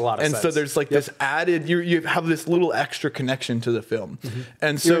 That makes a lot of sense. And so there's like this added, you have this little extra connection to the film. Mm-hmm.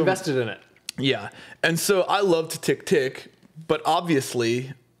 And so you're invested in it. Yeah. And so I loved Tick Tick, but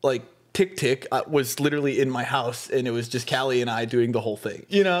obviously like Tick Tick was literally in my house and it was just Callie and I doing the whole thing,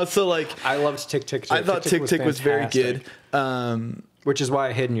 you know? So like, I loved Tick Tick too. I thought Tick Tick was very good. Which is why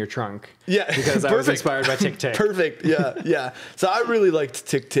I hid in your trunk. Yeah. Because I was inspired by Tick Tick. Perfect. Yeah. Yeah. So I really liked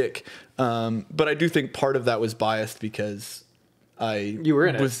Tick Tick. But I do think part of that was biased because you were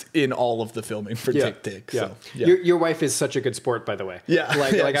in all of the filming for Tick Tick. Yeah. So, yeah. Your wife is such a good sport, by the way. Yeah.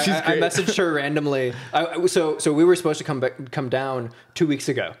 Like she's I messaged her randomly. So we were supposed to come down 2 weeks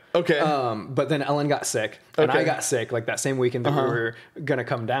ago. Okay. But then Ellen got sick and I got sick like that same weekend that we were gonna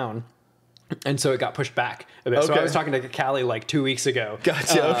come down. And so it got pushed back a bit. Okay. So I was talking to Callie like 2 weeks ago.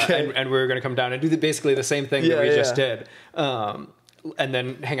 Gotcha. Okay. And we were going to come down and do basically the same thing that we just did. And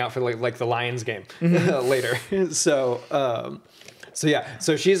then hang out for like the Lions game later. So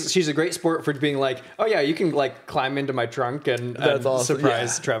she's a great sport for being like, oh yeah, you can like climb into my trunk and awesome.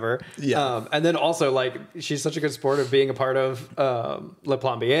 surprise Trevor. Yeah. And then also like she's such a good sport of being a part of Le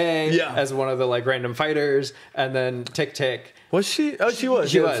Plombier as one of the like random fighters, and then Tick Tick. Was she? Oh, she was.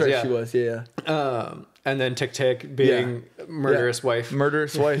 She was. Yeah. She was. Yeah. And then Tick Tick being murderous wife.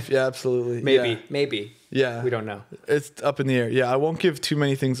 Murderous wife. Yeah, absolutely. Maybe. Yeah. We don't know. It's up in the air. Yeah, I won't give too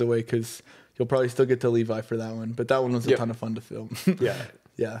many things away because you'll probably still get to Levi for that one. But that one was a ton of fun to film. Yeah.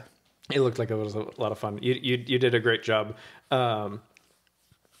 Yeah. It looked like it was a lot of fun. You did a great job.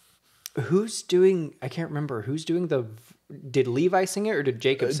 Who's doing? I can't remember. Who's doing the? Did Levi sing it or did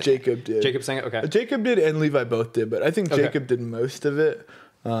Jacob sing Jacob it? did. Jacob sang it? Okay. Jacob did and Levi both did, but I think Jacob did most of it.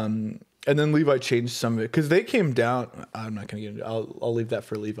 And then Levi changed some of it because they came down. I'm not going to get into it. I'll leave that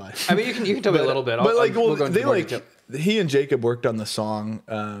for Levi. I mean, you can tell me a little bit. He and Jacob worked on the song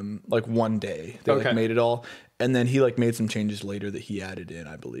like one day. They like made it all. And then he like made some changes later that he added in,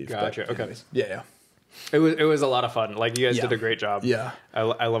 I believe. Gotcha. But anyways, yeah. It was a lot of fun. Like you guys did a great job. Yeah.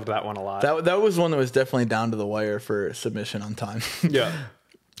 I loved that one a lot. That was one that was definitely down to the wire for submission on time. Yeah.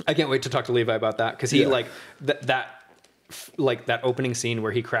 I can't wait to talk to Levi about that because he like that opening scene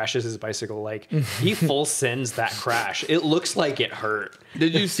where he crashes his bicycle, like he full sends that crash. It looks like it hurt.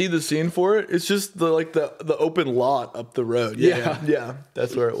 Did you see the scene for it? It's just the open lot up the road. Yeah.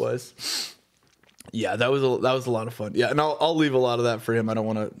 That's where it was. Yeah, that was a lot of fun. Yeah, and I'll leave a lot of that for him. I don't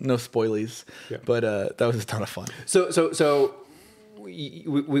want to no spoilies. Yeah. But that was a ton of fun. So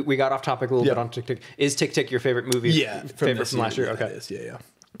we got off topic a little bit on Tick Tick. Is Tick Tick your favorite movie? Yeah, favorite from last year. Okay. It is. Yeah.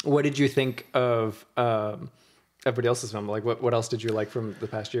 What did you think of everybody else's film? Like, what else did you like from the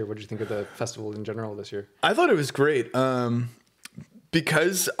past year? What did you think of the festival in general this year? I thought it was great.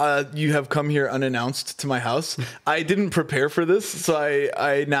 Because you have come here unannounced to my house, I didn't prepare for this, so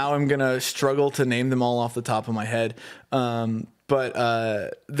I now am gonna struggle to name them all off the top of my head.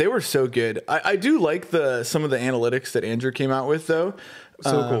 But they were so good. I do like some of the analytics that Andrew came out with, though.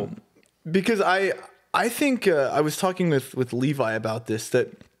 So cool. Because I think I was talking with Levi about this, that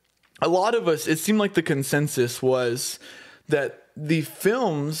a lot of us, it seemed like the consensus was that the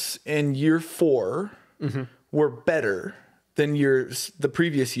films in year 4 were better than the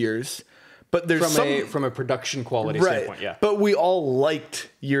previous years, but there's from a production quality standpoint, yeah. But we all liked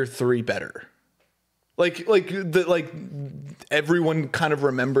year 3 better. Like everyone kind of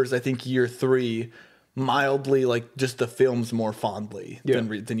remembers, I think, year 3 mildly, like just the films more fondly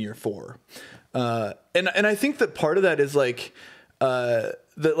than year 4. And I think that part of that is like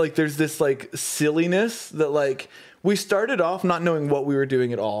that like there's this like silliness that like we started off not knowing what we were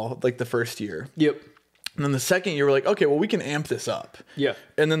doing at all, like the first year. Yep. And then the second year, we're like, okay, well, we can amp this up. Yeah.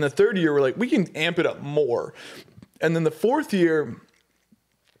 And then the third year, we're like, we can amp it up more. And then the fourth year,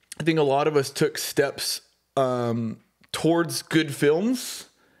 I think a lot of us took steps towards good films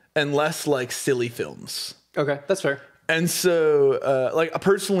and less like silly films. Okay, that's fair. And so, like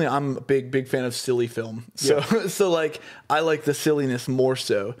personally, I'm a big fan of silly film. So, so like I like the silliness more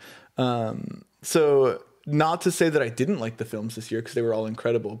so. So. Not to say that I didn't like the films this year because they were all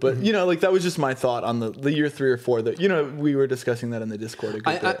incredible, but you know, like that was just my thought on the year 3 or 4 that, you know, we were discussing that in the Discord a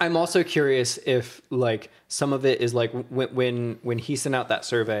good bit. I'm also curious if like some of it is like when he sent out that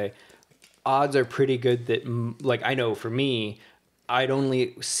survey, odds are pretty good that like I know for me, I'd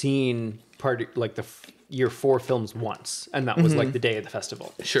only seen year 4 films once, and that was like the day of the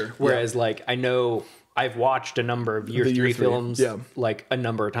festival. Sure. Whereas like I know I've watched a number of year 3 films like a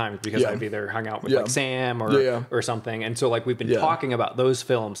number of times because I've either hung out with like Sam or something, and so like we've been talking about those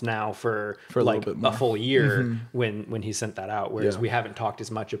films now for like a full year when he sent that out, whereas we haven't talked as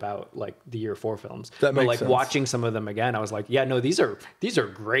much about like the year 4 films. But like sense. Watching some of them again, I was like, yeah, no, these are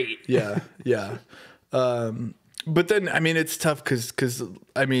great. Yeah. But then, I mean, it's tough because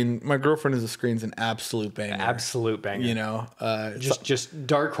I mean, My Girlfriend is a Screen's an absolute banger. You know, just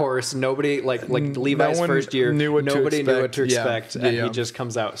dark horse. Nobody like Levi's first year. Nobody knew what to expect, and he just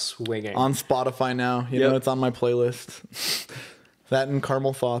comes out swinging on Spotify now. You know, it's on my playlist. That and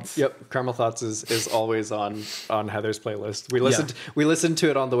Caramel Thoughts. Yep, Caramel Thoughts is always on Heather's playlist. We listened to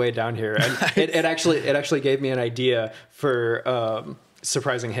it on the way down here, and it actually gave me an idea for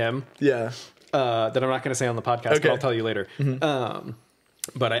surprising him. Yeah. That I'm not going to say on the podcast, but I'll tell you later.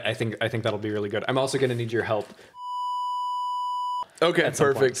 But I think that'll be really good. I'm also going to need your help. Okay,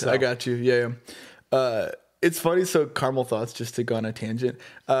 perfect. Point, so. I got you. Yeah. It's funny. So Caramel Thoughts, just to go on a tangent.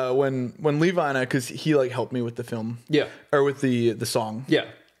 When Levi and I, because he like helped me with the film. Yeah. Or with the song. Yeah.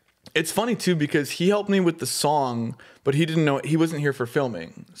 It's funny too because he helped me with the song, but he didn't know, he wasn't here for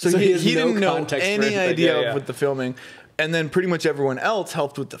filming, so he didn't know any idea of the filming, and then pretty much everyone else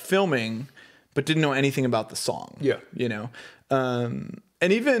helped with the filming, but didn't know anything about the song. Yeah. You know? And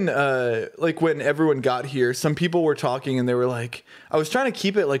even, like when everyone got here, some people were talking and they were like, I was trying to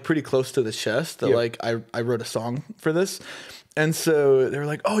keep it like pretty close to the chest that like, I wrote a song for this. And so they were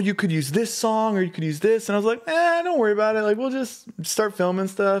like, oh, you could use this song or you could use this. And I was like, don't worry about it. Like, we'll just start filming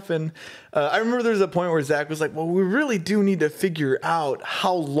stuff. And I remember there was a point where Zach was like, well, we really do need to figure out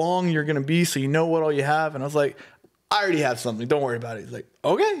how long you're going to be so you know what all you have. And I was like, I already have something. Don't worry about it. He's like,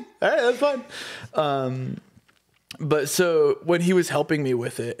 okay, all right, that's fine. But so when he was helping me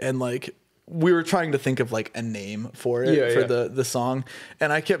with it and like we were trying to think of like a name for it for the song,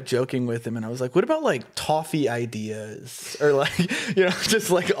 and I kept joking with him and I was like, what about like Toffee Ideas or like, you know,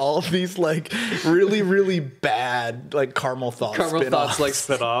 just like all of these like really, really bad like Caramel Thoughts like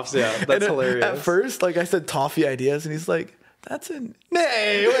spin-offs. Yeah, that's hilarious. At first, like I said Toffee Ideas and he's like, that's a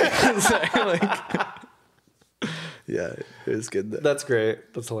nay. Wait a second, like, yeah, it was good though. That's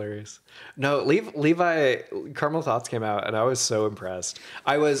great. That's hilarious. No, Levi Caramel Thoughts came out and I was so impressed.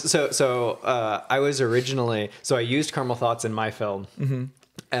 I was I was originally, so I used Caramel Thoughts in my film.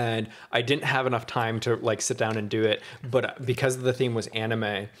 And I didn't have enough time to like sit down and do it, but because the theme was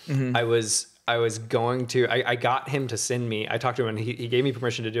anime, I was going to, I got him to send me, I talked to him and he gave me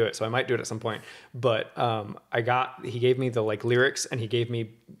permission to do it, so I might do it at some point. But he gave me the like lyrics and he gave me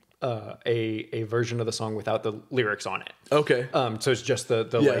a version of the song without the lyrics on it. Okay. So it's just the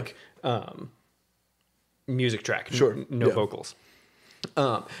like music track. Sure. No vocals.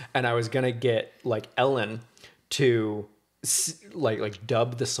 And I was gonna get like Ellen to like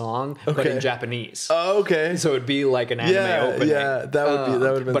dub the song, but in Japanese. Oh, okay. So it'd be like an anime opening. Yeah, that would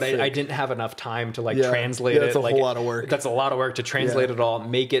have been. But sick. I didn't have enough time to like translate it. That's a like, whole lot of work. That's a lot of work to translate it all,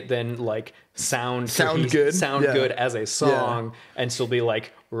 make it then like sound good as a song, and still be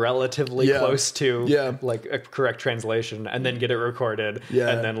like relatively close to like a correct translation, and then get it recorded,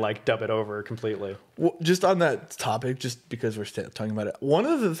 and then like dub it over completely. Well, just on that topic, just because we're talking about it, one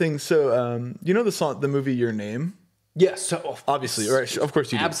of the things. So you know the movie Your Name. Yes, so obviously, right? Of course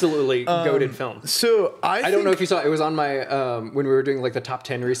you do. Absolutely, goated film. So I don't know if you saw it. It was on my when we were doing like the top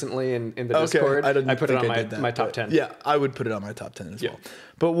 10 recently in the Discord. I put it on my top 10. Yeah, I would put it on my top 10 as well.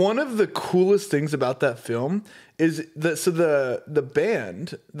 But one of the coolest things about that film is that the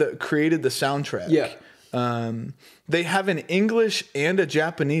band that created the soundtrack. They have an English and a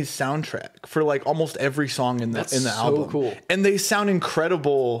Japanese soundtrack for like almost every song in the album. Cool. And they sound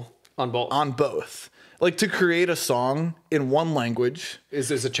incredible on both. Like to create a song in one language is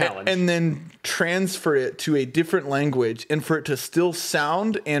a challenge, and then transfer it to a different language, and for it to still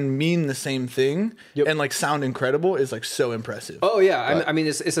sound and mean the same thing and like sound incredible is like so impressive. Oh yeah, I mean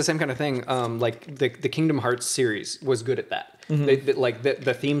it's the same kind of thing. Like the Kingdom Hearts series was good at that. They, like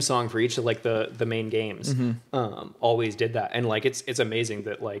the theme song for each of like the main games always did that, and like it's amazing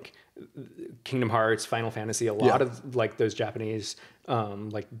that like Kingdom Hearts, Final Fantasy, a lot of like those Japanese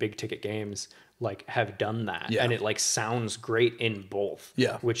like big ticket games like have done that, and it like sounds great in both.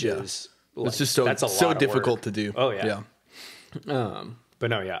 Which is like, it's just so difficult to do. Oh yeah. But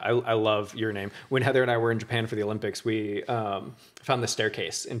no, yeah, I love your name. When Heather and I were in Japan for the Olympics, we found the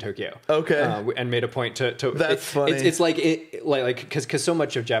staircase in Tokyo. Okay. And made a point to That's funny. It's like because so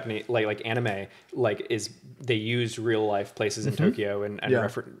much of Japanese like anime is they use real life places in Tokyo and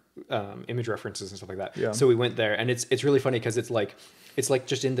image references and stuff like that. Yeah. So we went there, and it's really funny because it's like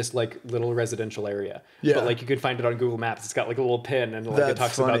just in this like little residential area. Yeah. But like you can find it on Google Maps. It's got like a little pin, and like That's it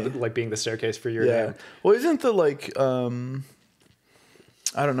talks funny. about like being the staircase for your Yeah. name. Well, isn't the like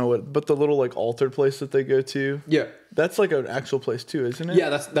I don't know what, but the little like altar place that they go to. Yeah. That's like an actual place too, isn't it? Yeah,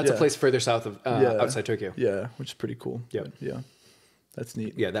 that's a place further south of outside Tokyo. Yeah, which is pretty cool. Yeah. But yeah. That's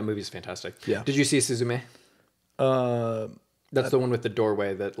neat. Yeah, that movie's fantastic. Yeah. Did you see Suzume? That's the one with the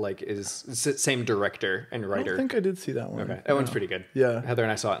doorway that like is same director and I writer. don't think I did see that one. Okay, that one's pretty good. Yeah. Heather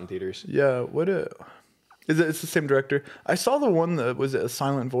and I saw it in theaters. Yeah, it's the same director. I saw the one that was a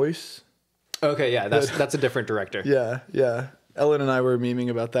Silent Voice. Okay, yeah, that's a different director. Yeah, yeah. Ellen and I were memeing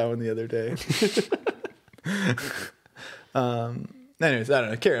about that one the other day. Anyways, I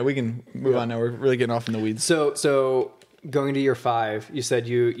don't know. Kara, we can move on now. We're really getting off in the weeds. So going into year 5, you said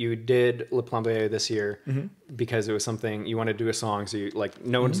you did Le Plombier this year because it was something you wanted to do a song. So you like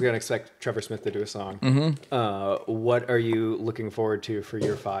no one's gonna expect Trevor Smith to do a song. What are you looking forward to for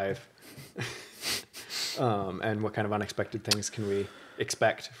year 5? And what kind of unexpected things can we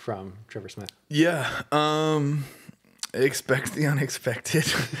expect from Trevor Smith? Yeah. Expect the unexpected.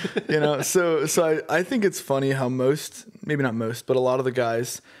 So I think it's funny how maybe not most, but a lot of the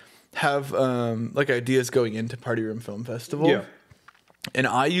guys have like ideas going into Party Room Film Festival. Yeah. And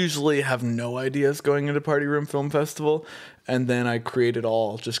I usually have no ideas going into Party Room Film Festival, and then I create it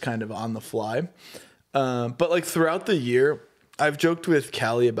all just kind of on the fly. But like throughout the year, I've joked with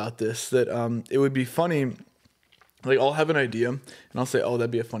Callie about this, that it would be funny, like I'll have an idea and I'll say, oh, that'd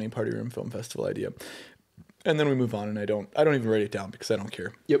be a funny Party Room Film Festival idea. And then we move on, and I don't even write it down because I don't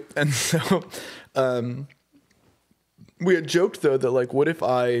care. Yep. And so we had joked though that like, what if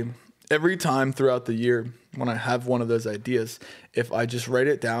every time throughout the year when I have one of those ideas, if I just write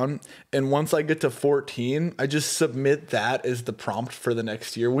it down, and once I get to 14, I just submit that as the prompt for the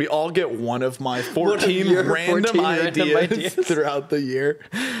next year. We all get one of my 14 random ideas throughout the year.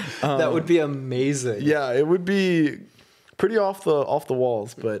 That would be amazing. Yeah, it would be pretty off the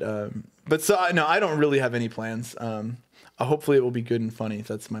walls, but so no, I don't really have any plans. Hopefully it will be good and funny.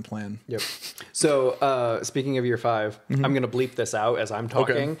 That's my plan. Yep. So speaking of year 5, I'm going to bleep this out as I'm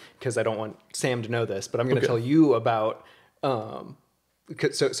talking because I don't want Sam to know this, but I'm going to tell you about. So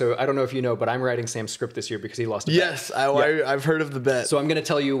I don't know if you know, but I'm writing Sam's script this year because he lost a bet. Yes, I've heard of the bet. So I'm going to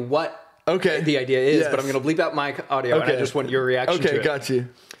tell you what the idea is, but I'm going to bleep out my audio, and I just want your reaction to it. Okay, got you.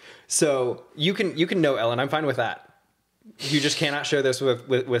 So you can know Ellen. I'm fine with that. You just cannot share this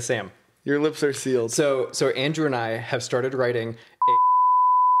with Sam. Your lips are sealed. So Andrew and I have started writing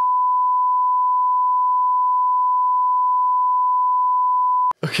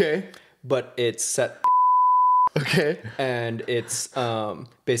Okay. But it's set. Okay. And it's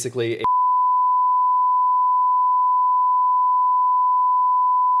basically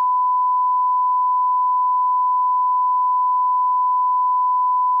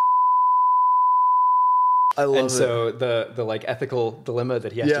I love it. And so the like ethical dilemma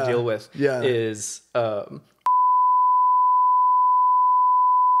that he has to deal with is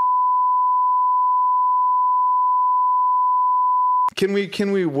Can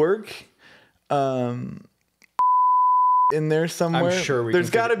we work in there somewhere? I'm sure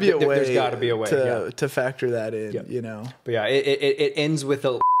there's got to be a way. There's got to be a way to factor that in. You know. But yeah, it ends with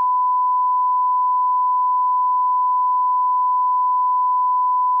a.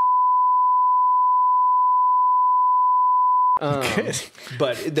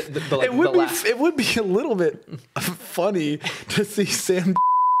 But like, it would be a little bit funny to see Sam.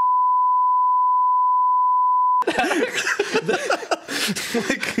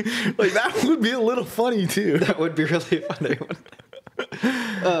 like that would be a little funny too. That would be really funny.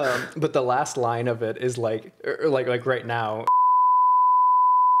 But the last line of it is like right now.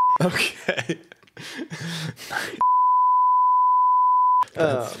 Okay.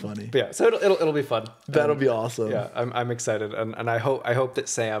 That's funny. But yeah, so it'll be fun. That'll be awesome. Yeah, I'm excited, and I hope that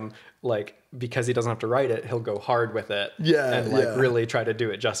Sam, like, because he doesn't have to write it, he'll go hard with it. Yeah, and like really try to do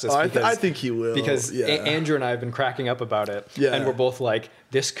it justice. I think he will, because Andrew and I have been cracking up about it. Yeah, and we're both like,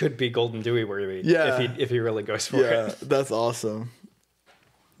 this could be Golden Dewey worthy. Yeah, if he really goes for it. Yeah, that's awesome.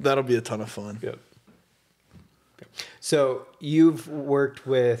 That'll be a ton of fun. Yeah. So you've worked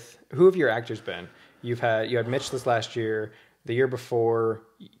with, who have your actors been? You had Mitch this last year. The year before,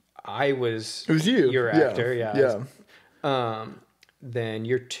 it was you. Your actor, yeah. Yeah. Then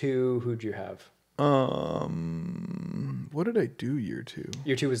year 2, who'd you have? What did I do year 2?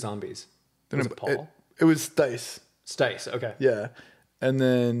 Year 2 was zombies. Was it Paul? It was Dice. Dice. Okay. Yeah, and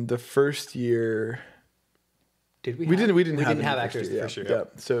then the first year. Did we? We didn't We have didn't have actors the first year. Yeah.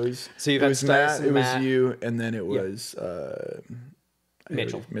 So it was. So you've it had was Stice Matt. and It was Matt. you, and then it Yeah. was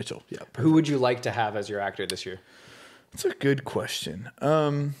Mitchell. Mitchell. Yeah. Perfect. Who would you like to have as your actor this year? That's a good question.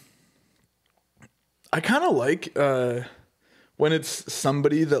 I kind of like when it's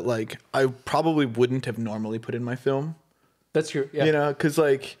somebody that like I probably wouldn't have normally put in my film. That's true. Yeah. You know, because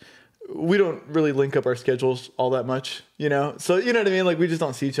like we don't really link up our schedules all that much. You know, so you know what I mean. Like we just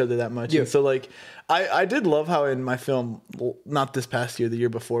don't see each other that much. Yeah. And so like I did love how in my film, not this past year, the year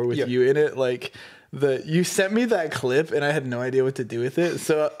before with Yeah. you in it, like. You sent me that clip and I had no idea what to do with it,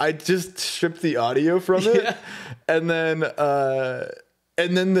 so I just stripped the audio from it, Yeah. and then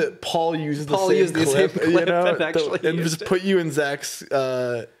Paul used the used same the same clip, you clip know, and actually and used just it. put you in Zach's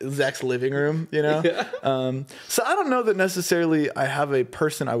living room, you know. Yeah. So I don't know that necessarily I have a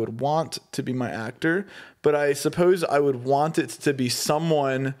person I would want to be my actor, but I suppose I would want it to be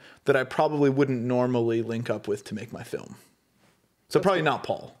someone that I probably wouldn't normally link up with to make my film. So probably not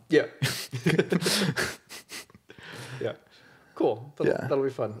Paul. Yeah. Yeah. Cool. Yeah. That'll be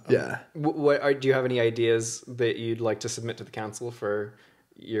fun. Yeah. Do you have any ideas that you'd like to submit to the council for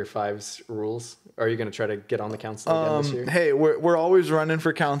year 5's rules? Are you going to try to get on the council again this year? Hey, we're always running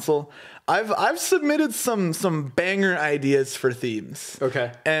for council. I've submitted some banger ideas for themes.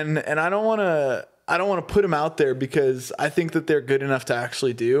 Okay. And I don't want to put them out there because I think that they're good enough to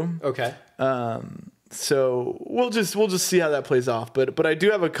actually do. Okay. So we'll just see how that plays off. But I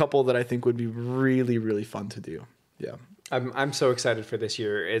do have a couple that I think would be really, really fun to do. Yeah. I'm so excited for this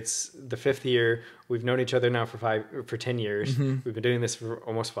year. It's the 5th year. We've known each other now for 10 years. Mm-hmm. We've been doing this for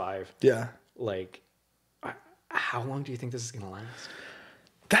almost 5. Yeah. Like, how long do you think this is going to last?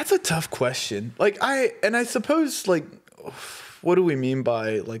 That's a tough question. Like I suppose like what do we mean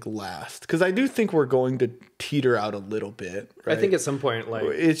by like last? Because I do think we're going to teeter out a little bit. Right? I think at some point, like,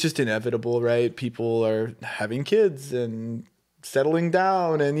 it's just inevitable, right? People are having kids and settling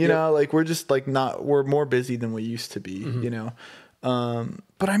down, and you know, like we're just like we're more busy than we used to be, you know.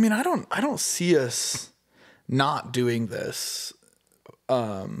 But I mean, I don't see us not doing this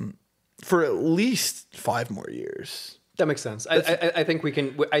for at least 5 more years. that makes sense. I think we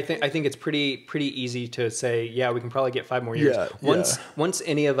can. I think it's pretty easy to say, yeah, we can probably get 5 more years. Yeah, Once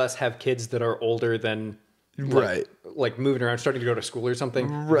any of us have kids that are older than like moving around, starting to go to school or something,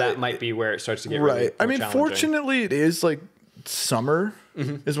 that might be where it starts to get really I mean, fortunately, it is like summer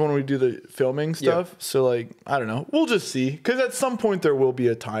is when we do the filming stuff. So like, I don't know. We'll just see. Because at some point there will be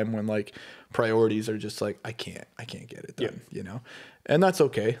a time when like priorities are just like, I can't get it done, you know? And that's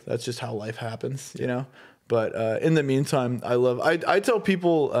okay. That's just how life happens, you know? But in the meantime, I tell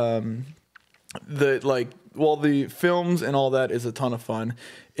people that like, while the films and all that is a ton of fun,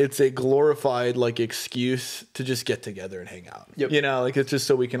 it's a glorified like excuse to just get together and hang out. You know, like it's just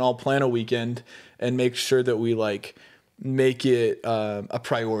so we can all plan a weekend and make sure that we like make it a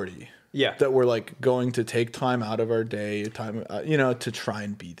priority. Yeah, that we're like going to take time out of our day, you know, to try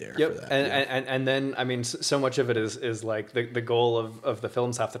and be there for that. And then I mean, so much of it is like the goal of the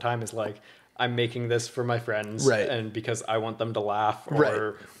films half the time is like, I'm making this for my friends, and because I want them to laugh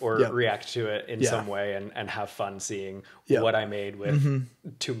or react to it in some way and have fun seeing what I made with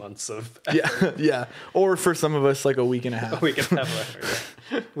 2 months of effort. Or for some of us, like a week and a half. A week and a half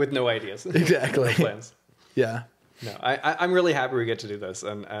with no ideas. Exactly. No plans. Yeah. No, I'm really happy we get to do this,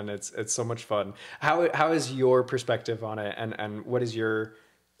 and it's so much fun. How is your perspective on it, and what is your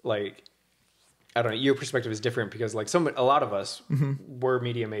like? I don't know. Your perspective is different because like a lot of us were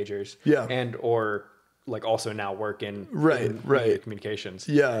media majors, and or like also now work in media communications,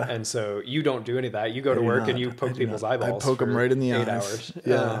 and so you don't do any of that. You go to work and you poke people's eyeballs. I poke them right in the 8 eyes.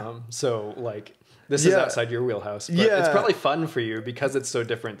 hours. So like. This is outside your wheelhouse, but it's probably fun for you because it's so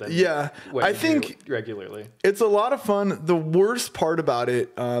different than what you think do regularly. It's a lot of fun. The worst part about it,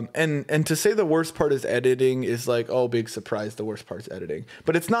 and to say the worst part is editing is like, oh, big surprise, the worst part's editing.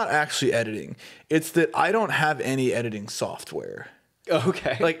 But it's not actually editing. It's that I don't have any editing software.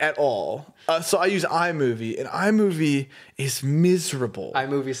 Okay. Like at all. So I use iMovie, and iMovie is miserable.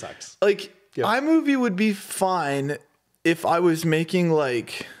 iMovie sucks. Like iMovie would be fine if I was making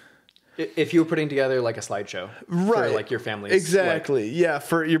like... If you were putting together like a slideshow for like your family's exactly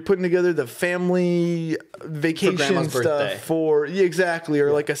for you're putting together the family vacation stuff for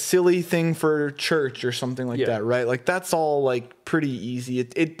or like a silly thing for church or something like that, right? Like that's all like pretty easy.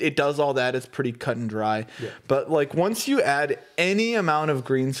 It does all that. It's pretty cut and dry. But like once you add any amount of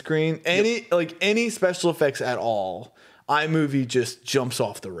green screen, any special effects at all, iMovie just jumps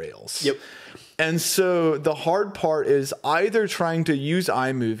off the rails. And so the hard part is either trying to use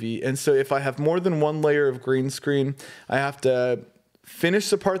iMovie. And so if I have more than one layer of green screen, I have to finish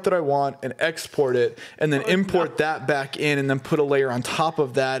the part that I want and export it and then import that back in and then put a layer on top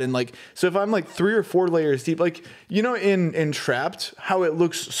of that. And like, so if I'm like 3 or 4 layers deep, like, you know, in Trapped, how it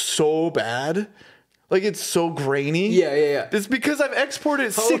looks so bad. Like, it's so grainy. Yeah. It's because I've exported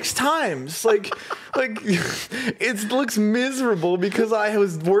it 6 times. Like it looks miserable because I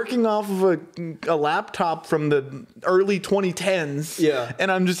was working off of a laptop from the early 2010s. Yeah. And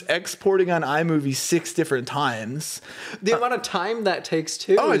I'm just exporting on iMovie 6 different times. The amount of time that takes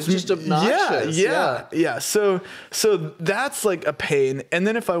too is just obnoxious. Yeah. So that's like a pain. And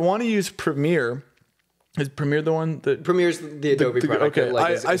then if I want to use Premiere, is Premiere the one that Premiere's the Adobe product? Okay,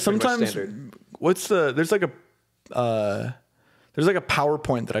 Like, I sometimes there's like a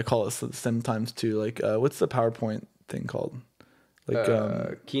PowerPoint that I call it sometimes too. Like what's the PowerPoint thing called?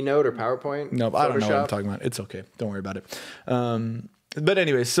 Like Keynote or PowerPoint? No, I don't know what I'm talking about. It's okay. Don't worry about it. But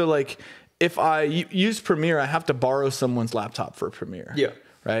anyway, so like if I use Premiere, I have to borrow someone's laptop for Premiere. Yeah.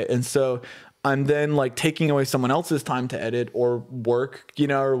 Right. And so I'm then like taking away someone else's time to edit or work, you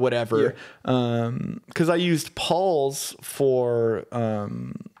know, or whatever. Because I used Paul's for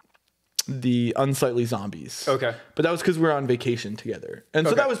the Unsightly Zombies. Okay. But that was because we were on vacation together. And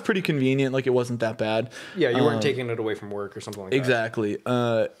so that was pretty convenient. Like, it wasn't that bad. Yeah, you weren't taking it away from work or something like exactly.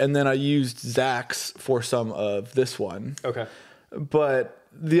 And then I used Zach's for some of this one. Okay. But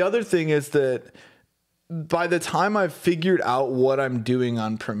the other thing is that by the time I've figured out what I'm doing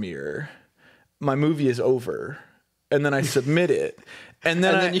on Premiere, my movie is over. And then I submit it. And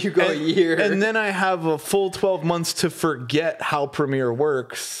then you go a year. And then I have a full 12 months to forget how Premiere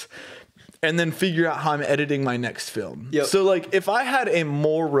works and then figure out how I'm editing my next film. Yep. So like if I had a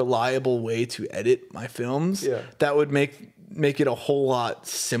more reliable way to edit my films, that would make it a whole lot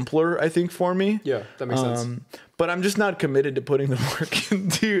simpler, I think, for me. Yeah, that makes sense. But I'm just not committed to putting the work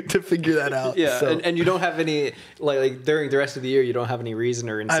into to figure that out. Yeah, so. and you don't have any like during the rest of the year, you don't have any reason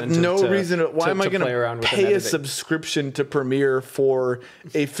or incentive. I have no reason. Why am I going to pay a editing subscription to Premiere for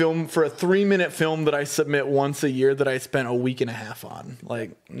a 3-minute film that I submit once a year that I spent a week and a half on?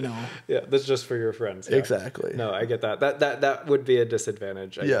 Like, no. Yeah, that's just for your friends. Yeah. Exactly. No, I get that. That would be a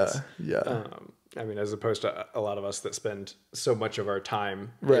disadvantage, I guess. Yeah. I mean, as opposed to a lot of us that spend so much of our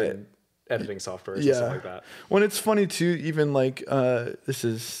time in editing software and stuff like that. When it's funny too, even like this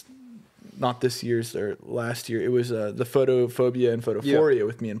is not this year's or last year. It was the Photophobia and Photophoria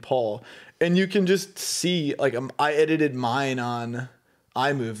with me and Paul, and you can just see like I edited mine on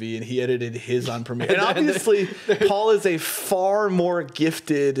iMovie and he edited his on Premiere, and obviously Paul is a far more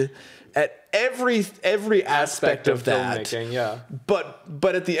gifted at every aspect of that filmmaking, yeah.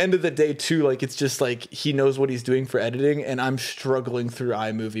 But at the end of the day too, like it's just like he knows what he's doing for editing, and I'm struggling through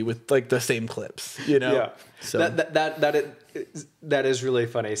iMovie with like the same clips, you know. Yeah. So that is really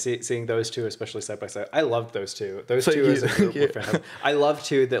funny seeing those two, especially side by side. I loved those two. Those two as a group were fantastic. I love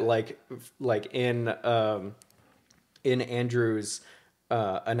too that like in Andrew's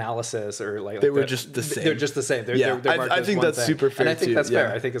analysis or like they were just the same. They're just the same. They're I think that's super fair. And I think too. that's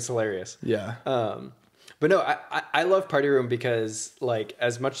fair. I think it's hilarious. Yeah. But no, I love Party Room because like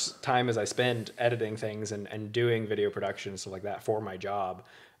as much time as I spend editing things and doing video production and stuff like that for my job,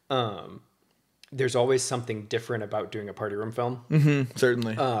 there's always something different about doing a Party Room film. Mm-hmm,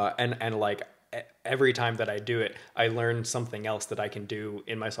 certainly. And like every time that I do it, I learn something else that I can do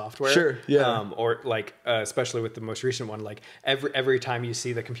in my software. Sure. Yeah. Or like, especially with the most recent one, like every time you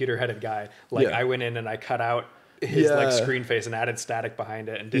see the computer headed guy, like I went in and I cut out his like screen face and added static behind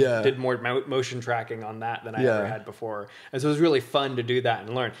it and did more motion tracking on that than I ever had before. And so it was really fun to do that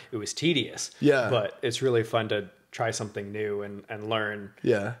and learn. It was tedious. Yeah. But it's really fun to try something new and learn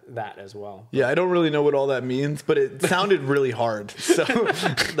that as well. Yeah. I don't really know what all that means, but it sounded really hard. So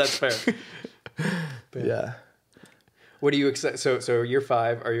that's fair. But yeah. What are you excited? So year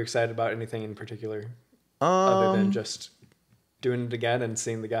 5. Are you excited about anything in particular, other than just doing it again and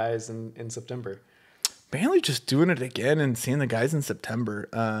seeing the guys in September? Mainly just doing it again and seeing the guys in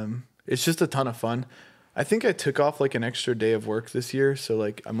September. It's just a ton of fun. I think I took off like an extra day of work this year, so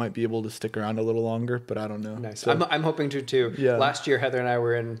like I might be able to stick around a little longer, but I don't know. Nice. So, I'm hoping to too. Yeah. Last year, Heather and I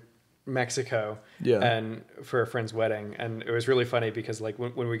were in Mexico and for a friend's wedding, and it was really funny because like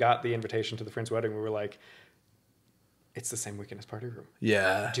when we got the invitation to the friend's wedding, we were like, it's the same weekend as Party Room.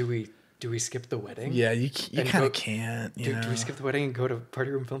 Yeah. Do we skip the wedding? Yeah, you kind of can't. Do we skip the wedding and go to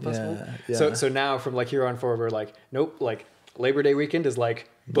Party Room Film Festival? Yeah. So now from like here on forward, we're like, nope, like Labor Day weekend is like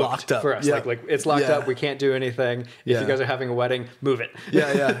booked Locked up. for us. Yeah. Like it's locked Yeah. up. We can't do anything. If Yeah. you guys are having a wedding, move it.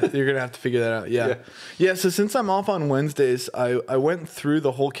 Yeah, you're gonna have to figure that out. Yeah. So since I'm off on Wednesdays, I went through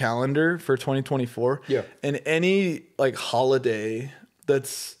the whole calendar for 2024. Yeah. And any like holiday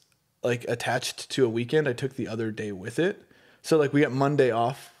that's like attached to a weekend, I took the other day with it. So like we got Monday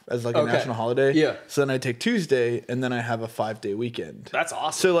off as like a national holiday. Yeah. So then I take Tuesday, and then I have a 5-day weekend. That's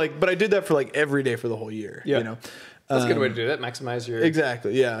awesome. So like, but I did that for like every day for the whole year. Yeah. You know. That's a good way to do that. Maximize your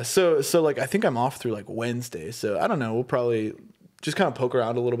Exactly. Yeah. So like I think I'm off through like Wednesday. So I don't know. We'll probably just kind of poke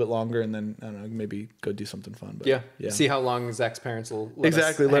around a little bit longer, and then I don't know, maybe go do something fun. But Yeah. yeah. See how long Zach's parents will let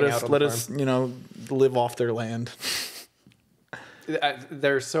Exactly. us Let hang us out on the farm. you know, live off their land.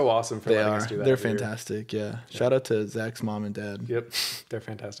 They're so awesome for They letting are. us do that. They're every year. fantastic. Yeah. Shout out to Zach's mom and dad. Yep. They're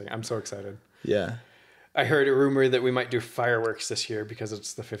fantastic. I'm so excited. Yeah. I heard a rumor that we might do fireworks this year because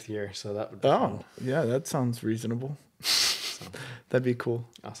it's the 5th year. So that would be fun. Yeah. That sounds reasonable. That'd be cool.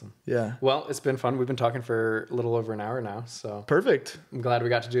 Awesome. Yeah. Well, it's been fun. We've been talking for a little over an hour now. So Perfect. I'm glad we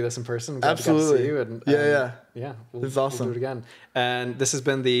got to do this in person. I'm glad Absolutely. we got to see you. And, Yeah. We'll, This is awesome. We'll do it again. And this has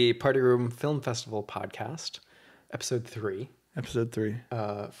been the Party Room Film Festival podcast, episode 3. Episode 3.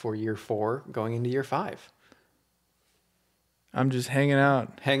 For year 4, going into year 5. I'm just hanging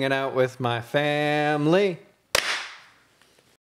out. Hanging out with my family.